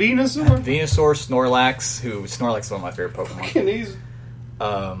 fucking Venusaur. Venusaur, Snorlax, Snorlax is one of my favorite Pokemon. Fucking these.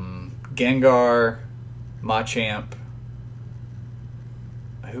 Gengar, Machamp.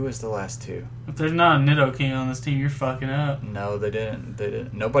 Who was the last 2? If there's not a Nidoking on this team, you're fucking up. No, they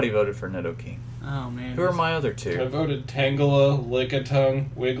didn't. Nobody voted for Nidoking. Oh man. Who are my other I 2? voted Tangela,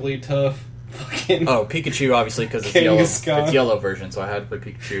 Lickitung, Wigglytuff, fucking... Oh, Pikachu, obviously, because it's yellow. Kangaskhan. It's yellow version, so I had to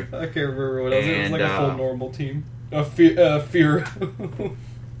play Pikachu. I can't remember what else. It was like a And, full normal team. Fear.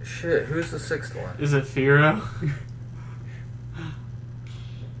 Shit, who's the 6th one? Is it Fearow?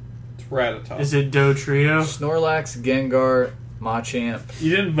 It's Rattata. Is it Dotrio? Snorlax, Gengar, Machamp,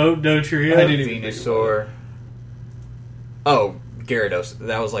 You didn't vote Dotrio? I didn't even think Venusaur. Oh, Gyarados.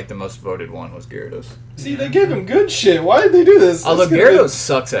 That was like the most voted one was Gyarados. See, they gave him good shit. Why did they do this? Although That's Gyarados gonna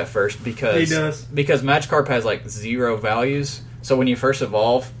sucks at first because He does. because Magikarp has like 0 values. So when you first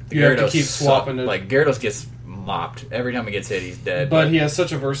evolve, You have to Gyarados keep swapping it. Like Gyarados gets mopped every time he gets hit. He's dead. But he has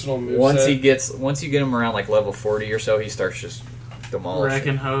such a versatile moveset. once you get him around like level 40 or so, he starts just demolishing.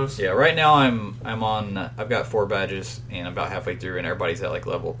 Wrecking host. Yeah, right now I'm on. I've got 4 badges and I'm about halfway through, and everybody's at like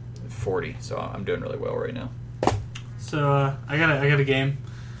level 40. So I'm doing really well right now. So I got a game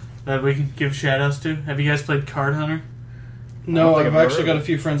that we can give shout outs to. Have you guys played Card Hunter? No, I don't think I've I've actually ever- got a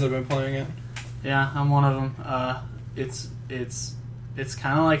few friends that have been playing it. Yeah, I'm one of them. It's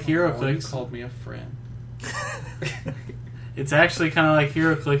kind of like Oh, you HeroClix. called me a friend. It's actually kind of like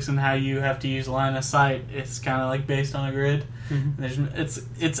HeroClix in how you have to use line of sight. It's kind of like based on a grid.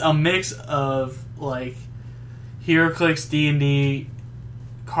 It's a mix of like HeroClix, D&D,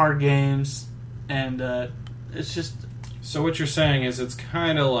 card games, and it's just So what you're saying is it's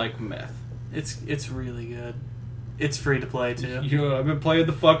kind of like meth. it's really good. It's free to play too. You know, I've been playing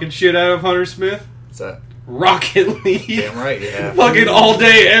the fucking shit out of Hunter Smith. What's that? Rocket League. Damn right, yeah. Fucking all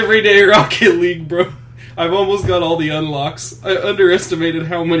day, every day Rocket League, bro. I've almost got all the unlocks. I underestimated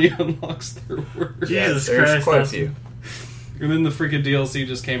how many unlocks there were. Jesus There's Christ, quite a Dustin. few. And then the freaking DLC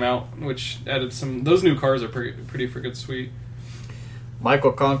just came out, which added some... Those new cars are pretty freaking sweet.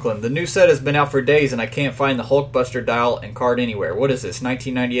 Michael Conklin, the new set has been out for days and I can't find the Hulkbuster dial and card anywhere. What is this,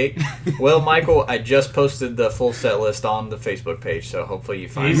 1998? Well, Michael, I just posted the full set list on the Facebook page, so hopefully you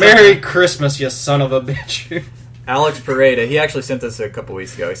find it. Merry Christmas, you son of a bitch. Alex Pareda, he actually sent this a couple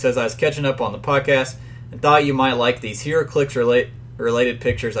weeks ago. He says, I was catching up on the podcast and thought you might like these HeroClix related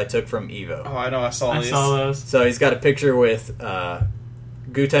pictures I took from Evo. Oh, I know, I saw I these. saw those. So he's got a picture with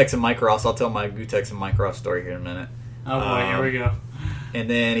Gutex and Micross. I'll tell my Gutex and Micross story here in a minute. Oh boy, here we go. And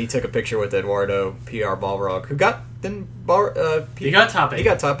then he took a picture with Eduardo PR Balrog, who got He got top 8. He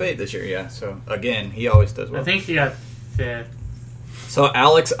got top 8 this year, yeah. So again, he always does well. I think he got 5th. So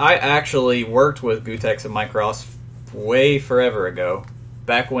Alex, I actually worked with Gutex and Micross way forever ago,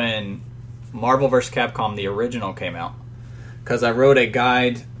 back when Marvel vs. Capcom the original came out, because I wrote a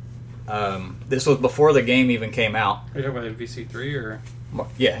guide. This was before the game even came out. Are you talking about MVC3 or?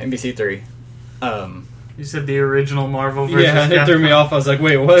 Yeah, NBC3. You said the original Marvel versus Yeah, it threw me Capcom. off. I was like,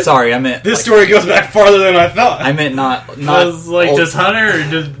 wait, what? Sorry, I meant This like, story goes back farther than I thought. I meant not. I was like, ult- does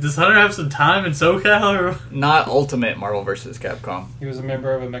Hunter have some time in SoCal? Or, not Ultimate Marvel vs. Capcom. He was a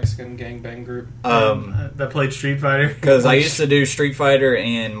member of a Mexican gangbang group. that played Street Fighter? Because I used to do Street Fighter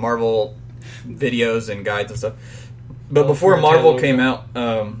and Marvel videos and guides and stuff. But before Fairy Marvel Tail came logo.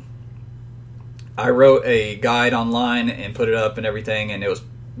 out, I wrote a guide online and put it up and everything, and it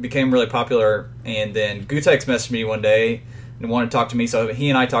became really popular. And then Gutex messaged me one day and wanted to talk to me, so he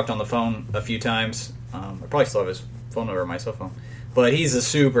and I talked on the phone a few times. I probably still have his phone number on my cell phone. But he's a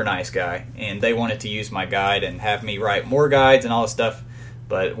super nice guy, and they wanted to use my guide and have me write more guides and all this stuff.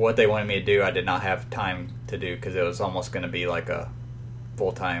 But what they wanted me to do, I did not have time to do because it was almost going to be like a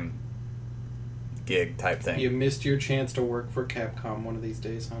full-time gig type thing. You missed your chance to work for Capcom one of these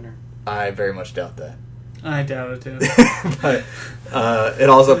days, Hunter. I very much doubt that. I doubt it too. But it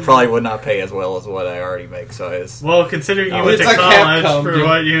also probably would not pay as well as what I already make. So it's Well, considering you Oh, went to it's a college Capcom, for dude.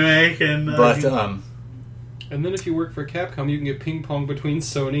 what you make, and but And then if you work for Capcom, you can get ping pong between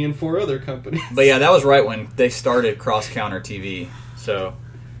Sony and 4 other companies. But yeah, that was right when they started Cross Counter TV. So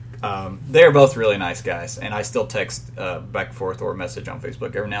they're both really nice guys, and I still text back and forth or message on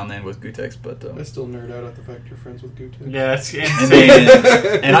Facebook every now and then with Gutex. But I still nerd out at the fact you're friends with Gutex. yeah, it's and, insane. then,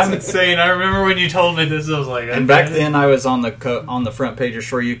 and It's I'm insane. I remember when you told me this, I was like, and back then I was on the front page of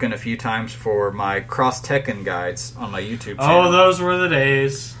Shoryuken a few times for my Cross Tekken guides on my YouTube channel. oh, those were the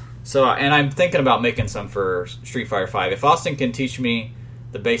days. So, and I'm thinking about making some for Street Fighter V. If Austin can teach me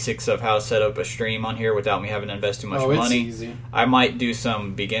the basics of how to set up a stream on here without me having to invest too much It's money, easy. I might do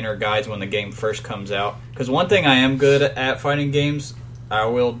some beginner guides when the game first comes out. Because one thing I am good at fighting games, I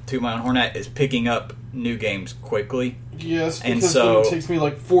will toot my own horn at, is picking up new games quickly. Yes, And because so- then it takes me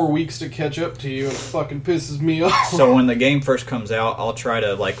like 4 weeks to catch up to you, and it fucking pisses me off. So when the game first comes out, I'll try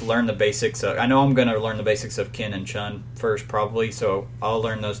to like learn the basics of, I know I'm going to learn the basics of Ken and Chun first probably, so I'll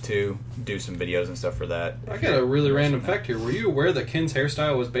learn those two, do some videos and stuff for that. I got a really random fact here. Were you aware that Ken's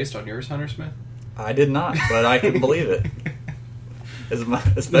hairstyle was based on yours, Hunter Smith? I did not, but I can believe it.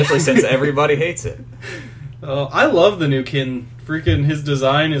 Especially since everybody hates it. I love the new Ken. Freaking his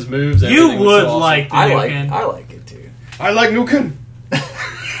design, his moves, You everything was would so awesome. like the I new like Ken. it too. I like new Ken.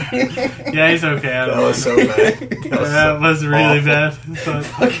 Yeah, he's okay. I That don't was know. so bad. That was really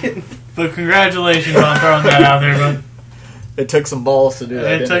awful. bad. But congratulations on throwing that out there, bud. It took some balls to do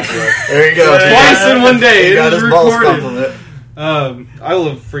that. It didn't took- it? There you go. Yeah. Twice in one day. You It got is his balls recorded. compliment. I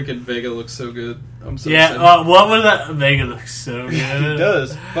love freaking Vega. Looks so good. I'm so Yeah, excited. what was that? Vega looks so good. He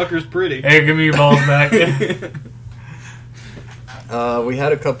does. Fucker's pretty. Hey, give me your balls back. We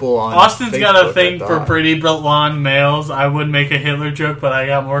had a couple on. Austin's got a Facebook, thing I for thought. pretty blonde males. I would make a Hitler joke, but I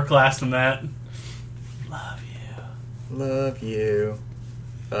got more class than that. Love you. Love you.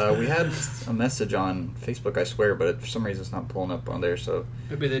 We had a message on Facebook, I swear, but for some reason it's not pulling up on there. So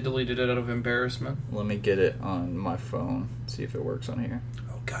Maybe they deleted it out of embarrassment. let me get it on my phone. See if it works on here.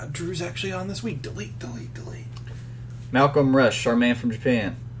 Oh God, Drew's actually on this week. Delete. Malcolm Rush, our man from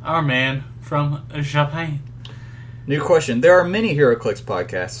Japan. Our man from Japan. New question. There are many HeroClix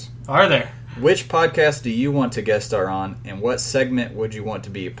podcasts. Are there? Which podcast do you want to guest star on, and what segment would you want to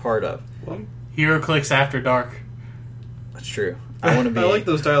be a part of? Hero Clicks After Dark. That's true. I want to be. I like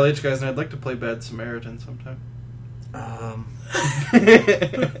those Dial H guys, and I'd like to play Bad Samaritan sometime.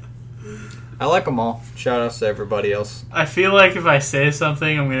 I like them all. Shout outs to everybody else. I feel like if I say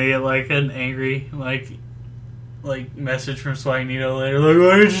something, I'm gonna get like an angry like message from Swagnito later. Like,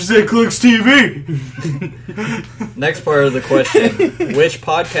 why did you say Clicks TV? Next part of the question: which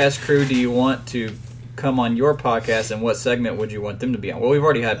podcast crew do you want to come on your podcast, and what segment would you want them to be on? Well, we've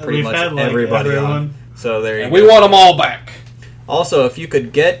already had pretty We've much had, like, everybody everyone. on. So there you And go. we want them all back. Also, if you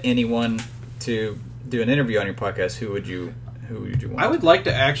could get anyone to do an interview on your podcast, who would you want? I would like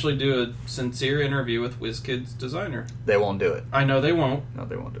to actually do a sincere interview with WizKids designer. They won't do it. I know they won't, No,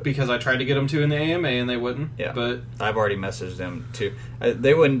 they won't do it. because I tried to get them to in the AMA and they wouldn't. Yeah. But I've already messaged them too.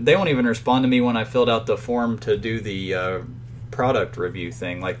 They wouldn't. They won't even respond to me when I filled out the form to do the product review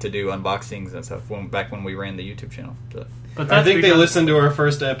thing, like to do unboxings and stuff. Back when we ran the YouTube channel. So, But I think they because- listened to our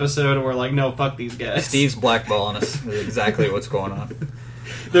first episode and were like, no, fuck these guys. Steve's blackballing us. Is exactly what's going on.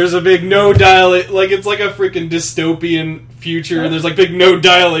 There's a big no dial H, like it's like a freaking dystopian future, and there's like big no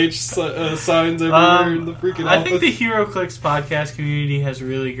dial H signs everywhere in the freaking I office. think the Hero Clicks podcast community has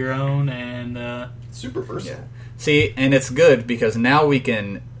really grown, and super versatile. Yeah. See, and it's good because now we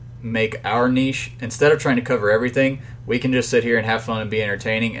can make our niche. Instead of trying to cover everything, we can just sit here and have fun and be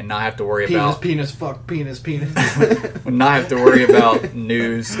entertaining and not have to worry Penis, about penis, fuck, penis. not have to worry about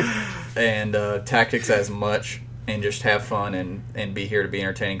news and tactics as much, and just have fun and be here to be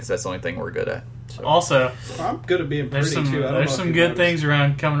entertaining because that's the only thing we're good at. So. also I'm good at being pretty there's some too. I don't know there's if some you good noticed. things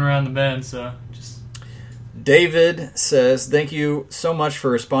around coming around the bend. So just David says, thank you so much for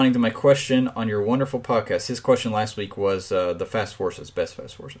responding to my question on your wonderful podcast. His question last week was the Fast Forces, best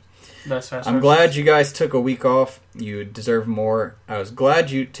Fast Forces. that's fast. I'm glad you guys took a week off. You deserve more. I was glad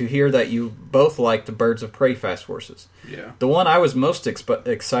to hear that you both liked the Birds of Prey Fast Forces. Yeah. The one I was most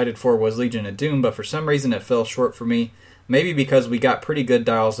excited for was Legion of Doom, but for some reason it fell short for me. Maybe because we got pretty good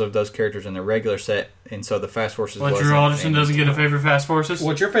dials of those characters in the regular set, and so the Fast Forces What, wasn't Drew Alderson aimed doesn't too get a much. favorite Fast Forces?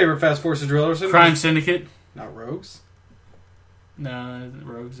 What's your favorite Fast Forces driller? Crime Syndicate. Not Rogues. No,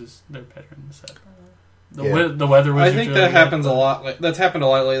 Rogues is they're better in the set. The weather was. I think that happens a lot. That's happened a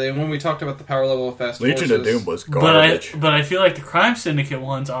lot lately. And when we talked about the power level of Fast Legion Forces, of Doom was garbage. But I feel like the Crime Syndicate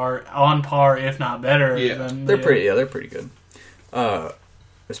ones are on par, if not better. Yeah. Than they're pretty good.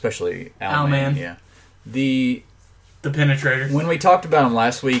 Especially Owlman. Yeah. The Penetrator. When we talked about them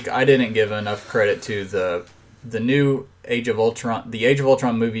last week, I didn't give enough credit to the new Age of Ultron, the Age of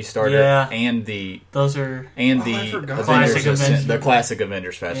Ultron movie starter, and the Classic Avengers. The classic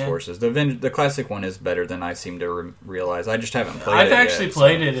Avengers Fast Forces. The classic one is better than I seem to realize. I just haven't played it. I've actually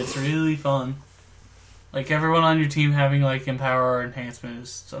played it. It's really fun. Like everyone on your team having like empower or enhancement is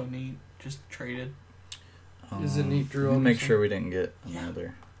so neat. Just traded. Is it neat, Drew? We'll make sure we didn't get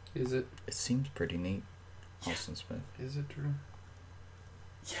another. Is it? It seems pretty neat. Austin Smith. Is it, Drew?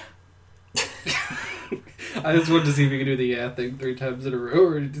 Yeah. I just wanted to see if you could do the thing 3 times in a row,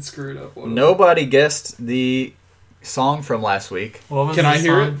 or did you screw it up? Nobody guessed the song from last week. What was Can the I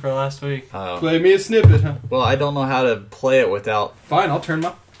hear song it for last week? Play me a snippet, huh? Well, I don't know how to play it without. Fine, I'll turn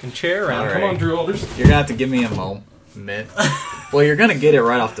my chair around. All Come right. on, Drew Alders. You're gonna have to give me a moment. Well, you're gonna get it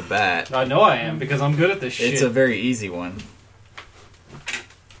right off the bat. I know I am, because I'm good at this shit. It's a very easy one.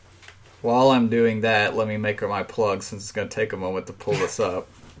 While I'm doing that, let me make my plug since it's gonna take a moment to pull this up.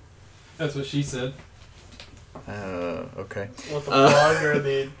 That's what she said. Okay. What the vlog or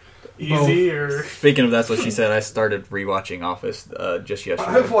the easy or? Speaking of that's what she said, I started rewatching Office just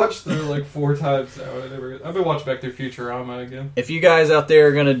yesterday. I've watched through like 4 times now. I've been watching back through Futurama again. If you guys out there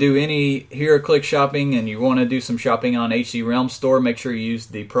are going to do any HeroClix shopping and you want to do some shopping on HC Realm Store, make sure you use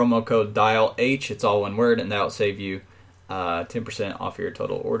the promo code DIALH. It's all one word, and that will save you 10% off your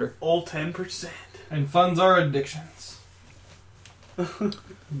total order. All 10%. And funds are addictions.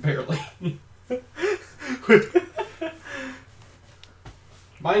 Barely.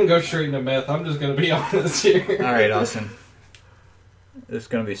 Mine goes straight into meth. I'm just going to be honest here. All right, Austin. It's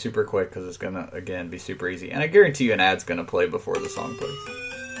going to be super quick because it's going to, again, be super easy. And I guarantee you an ad's going to play before the song plays.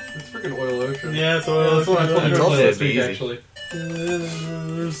 It's freaking Oil Ocean. Yeah, it's Oil That's what I told you I to told play you last it'd be week, easy.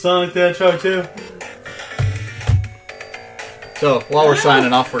 actually. Sonic the Hedgehog too. So, while we're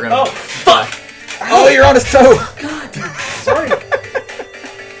signing off, we're going to... Oh, fuck! Oh, you're on his toe! Sorry.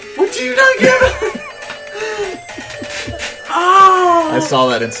 Would you not give it? Oh! I saw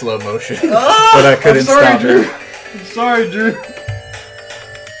that in slow motion, but I couldn't stop Drew. it. I'm sorry, Drew.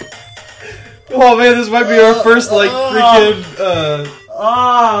 Oh man, this might be our first freaking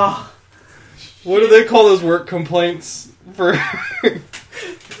what do they call those work complaints for?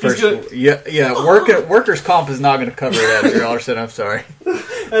 First, workers' comp is not going to cover that, Drew Alderson. I'm sorry.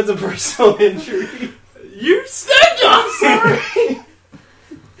 That's a personal injury. You said I'm sorry!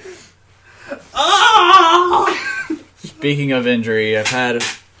 Speaking of injury, I've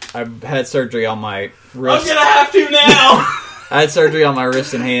had surgery on my wrist. I'm gonna have to now! I had surgery on my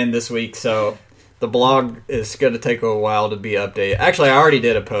wrist and hand this week, so the blog is going to take a while to be updated. Actually, I already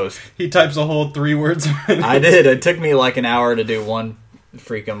did a post. He types a whole 3 words. I did. It took me like an hour to do one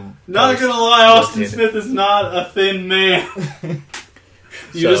freaking Not post. gonna lie, Austin Smith is not a thin man.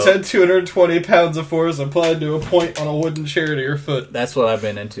 You just had 220 pounds of force applied to a point on a wooden chair to your foot. That's what I've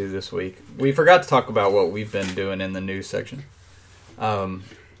been into this week. We forgot to talk about what we've been doing in the news section. Drew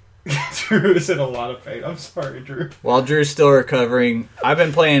is in a lot of pain. I'm sorry, Drew. While Drew's still recovering, I've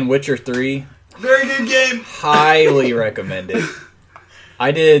been playing Witcher 3. Very good game. Highly recommend it.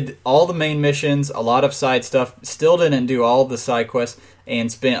 I did all the main missions, a lot of side stuff, still didn't do all the side quests, and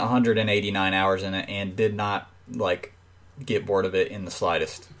spent 189 hours in it, and did not, get bored of it in the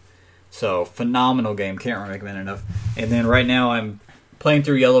slightest. So, phenomenal game, can't recommend it enough. And then right now I'm playing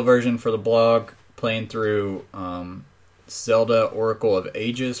through Yellow Version for the blog, playing through Zelda Oracle of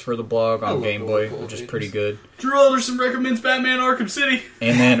Ages for the blog on Game Boy, which is pretty good. Drew Alderson recommends Batman Arkham City.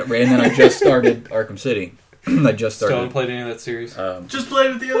 And then I just started Arkham City. I just Still haven't started. played any of that series. Just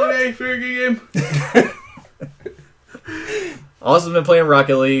played it the other day. Very good game. Also been playing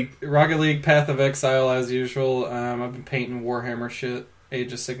Rocket League. Rocket League, Path of Exile as usual. I've been painting Warhammer shit.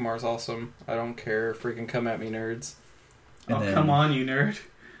 Age of Sigmar's awesome. I don't care. Freaking come at me, nerds. And then- Come on, you nerd.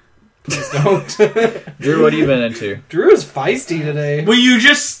 Please don't. Drew, what have you been into? Drew is feisty today. Will you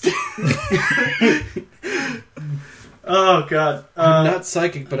just... Oh, God. I'm not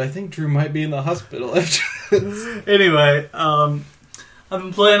psychic, but I think Drew might be in the hospital after this. Anyway, I've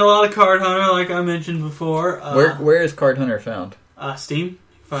been playing a lot of Card Hunter, like I mentioned before. Where is Card Hunter found? Steam. You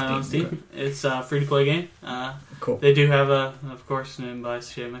can find it on Steam, Steam. It's a free-to-play game. Cool. They do have of course, an in-buy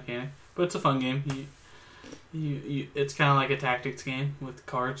shit mechanic, but it's a fun game. It's kind of like a tactics game with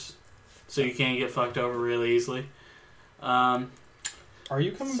cards, so you can't get fucked over really easily. Are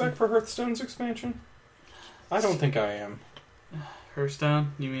you coming back for Hearthstone's expansion? I don't think I am.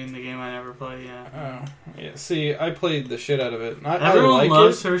 Hearthstone? You mean the game I never played? Yeah. Oh, yeah. See, I played the shit out of it. Everyone I like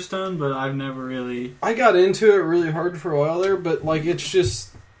loves it. Hearthstone, but I've never really. I got into it really hard for a while there, but like it's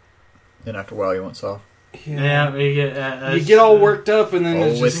just Then after a while, you went soft. Yeah, you get all worked up and then Oh,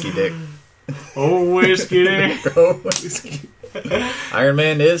 it's just, whiskey dick. Oh, whiskey there. Iron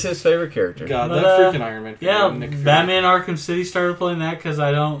Man is his favorite character. God, But, that freaking Iron Man. Yeah, Nick Fury. Batman Arkham City started playing that because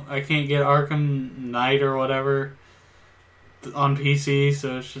I can't get Arkham Knight or whatever on PC,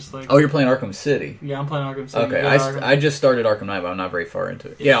 so it's just like. Oh, you're playing Arkham City. Yeah, I'm playing Arkham City. Okay, You got Arkham? I just started Arkham Knight, but I'm not very far into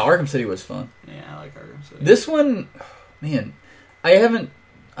it. Yeah, Arkham City was fun. Yeah, I like Arkham City. This one, man, I haven't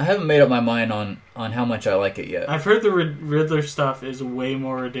made up my mind on how much I like it yet. I've heard the Riddler stuff is way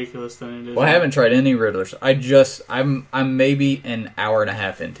more ridiculous than it is. Well, I haven't tried any Riddler. I'm maybe an hour and a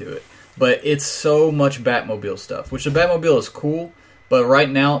half into it, but it's so much Batmobile stuff, which the Batmobile is cool. But right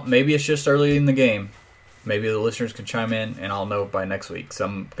now, maybe it's just early in the game. Maybe the listeners can chime in, and I'll know by next week. So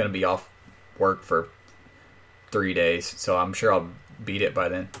I'm going to be off work for 3 days, so I'm sure I'll beat it by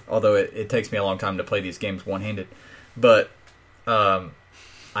then. Although it takes me a long time to play these games one-handed. But I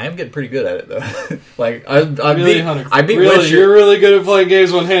am getting pretty good at it, though. Like I beat really, Witcher. You're really good at playing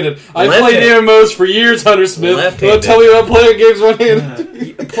games one-handed. I played Left-handed. MMOs for years, Hunter Smith. Left-handed. Don't tell me about playing games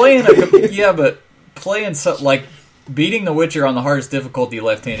one-handed. Playing like beating The Witcher on the hardest difficulty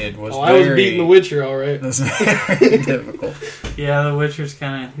left-handed was I was beating The Witcher, all right. was very difficult. Yeah, The Witcher's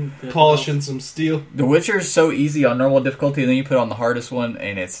kind of Polishing some steel. The Witcher is so easy on normal difficulty, and then you put it on the hardest one,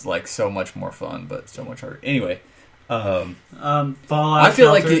 and it's like so much more fun, but so much harder. Anyway, Fallout. I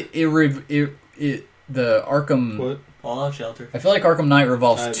feel Shelter. like the Arkham. What? Fallout Shelter. I feel like Arkham Knight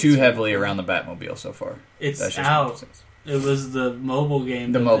revolves I've too seen heavily it. around the Batmobile so far. It's That's just out. my sense. It was the mobile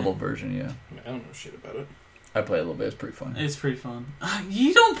game. The that mobile version, yeah. I don't know shit about it. I played a little bit. It's pretty fun. It's pretty fun.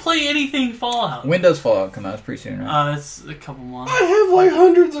 You don't play anything Fallout. Windows Fallout come out. It's pretty soon, right? It's a couple months. I have like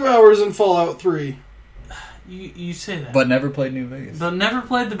hundreds of hours in Fallout 3. You say that, But never played New Vegas. but never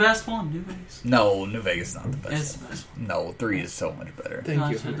played the best one, New Vegas. No, New Vegas is not the best. It's the best one. No, 3 is so much better. Thank you,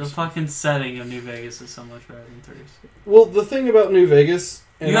 Gotcha. Hunter The Smith. fucking setting of New Vegas is so much better than 3's. Well, the thing about New Vegas...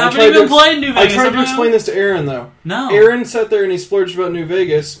 You I haven't tried even to- played New Vegas. I tried have to you? explain this to Aaron, though. No. Aaron sat there and he splurged about New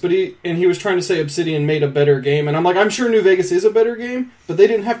Vegas, but he was trying to say Obsidian made a better game, and I'm like, I'm sure New Vegas is a better game, but they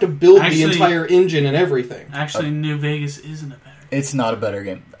didn't have to build the Actually- entire engine and everything. Actually, New Vegas isn't a better. It's not a better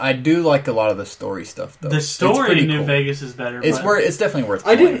game. I do like a lot of the story stuff, though. The It's story pretty in New cool. Vegas is better. It's but it's definitely worth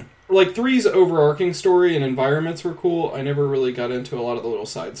I playing. didn't like 3's overarching story and environments were cool. I never really got into a lot of the little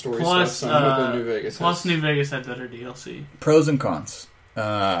side story Plus, stuff. So I'm hoping New Vegas. plus has- New Vegas had better DLC. Pros and cons.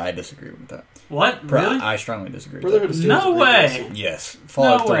 I disagree with that. What? Really? I strongly disagree with Brotherhood that. of Steel is No a great way. DLC. Yes,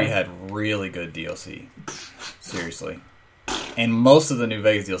 Fallout No 3 way. had really good DLC. Seriously. And most of the New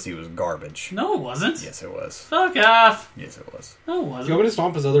Vegas DLC was garbage. No, it wasn't. Yes, it was. Fuck off. Yes, it was. No, it Do you wasn't. want me to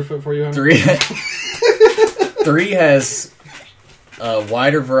stomp his other foot for you, Hunter? 3 has a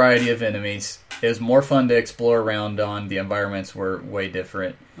wider variety of enemies. It was more fun to explore around on. The environments were way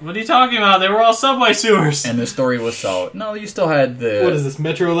different. What are you talking about? They were all subway sewers. And the story was solid. No, you still had the... What is this,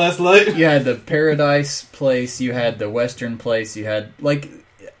 Metro Last Light? You had the Paradise place, you had the Western place, you had, like...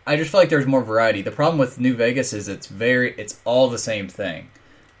 I just feel like there's more variety. The problem with New Vegas is it's all the same thing.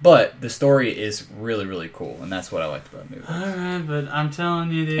 But the story is really, really cool, and that's what I liked about New Vegas. Alright, but I'm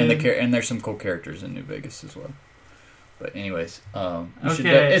telling you, dude. And there's some cool characters in New Vegas as well. But anyways,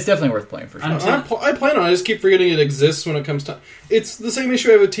 Okay. it's definitely worth playing for sure. I plan on it. I just keep forgetting it exists when it comes to... It's the same issue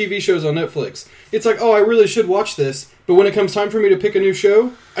I have with TV shows on Netflix. It's like, oh, I really should watch this, but when it comes time for me to pick a new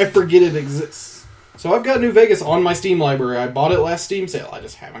show, I forget it exists. So I've got New Vegas on my Steam library. I bought it last Steam sale. I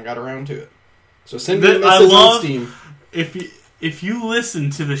just haven't got around to it. So send me a I message love- on Steam. If you listen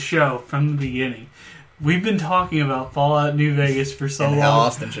to the show from the beginning, we've been talking about Fallout New Vegas for so And how long,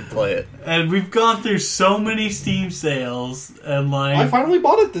 Austin should play it. and we've gone through so many Steam sales, and like, I finally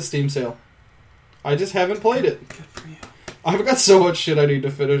bought it this Steam sale. I just haven't played it. good for you. I've got so much shit I need to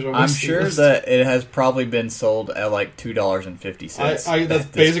finish on my I'm Steam sure list. that it has probably been sold at like $2.50. That's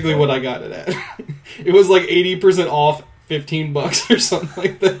basically what I got it at. It was like 80% off, $15 or something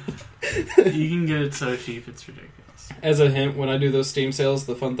like that. You can get it so cheap, it's ridiculous. As a hint, when I do those Steam sales,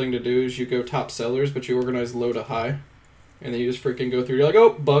 the fun thing to do is you go top sellers, but you organize low to high. And then you just freaking go through. You're like, oh,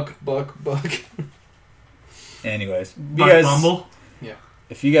 buck. Anyways, Buck Bumble.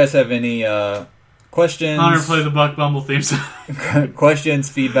 if you guys have any questions, Hunter play the Buck Bumble theme song. questions,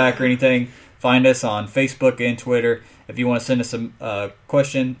 feedback, or anything, find us on Facebook and Twitter. If you want to send us a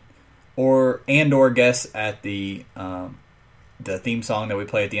question or guess at the theme song that we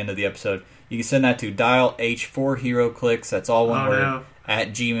play at the end of the episode, you can send that to Dial H4 Hero Clicks. That's all one word no. at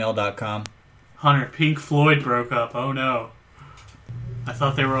gmail.com. Hunter, Pink Floyd broke up. Oh no. I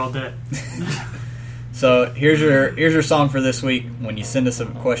thought they were all dead. So here's your song for this week. When you send us a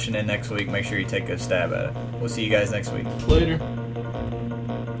question in next week, make sure you take a stab at it. We'll see you guys next week. Later.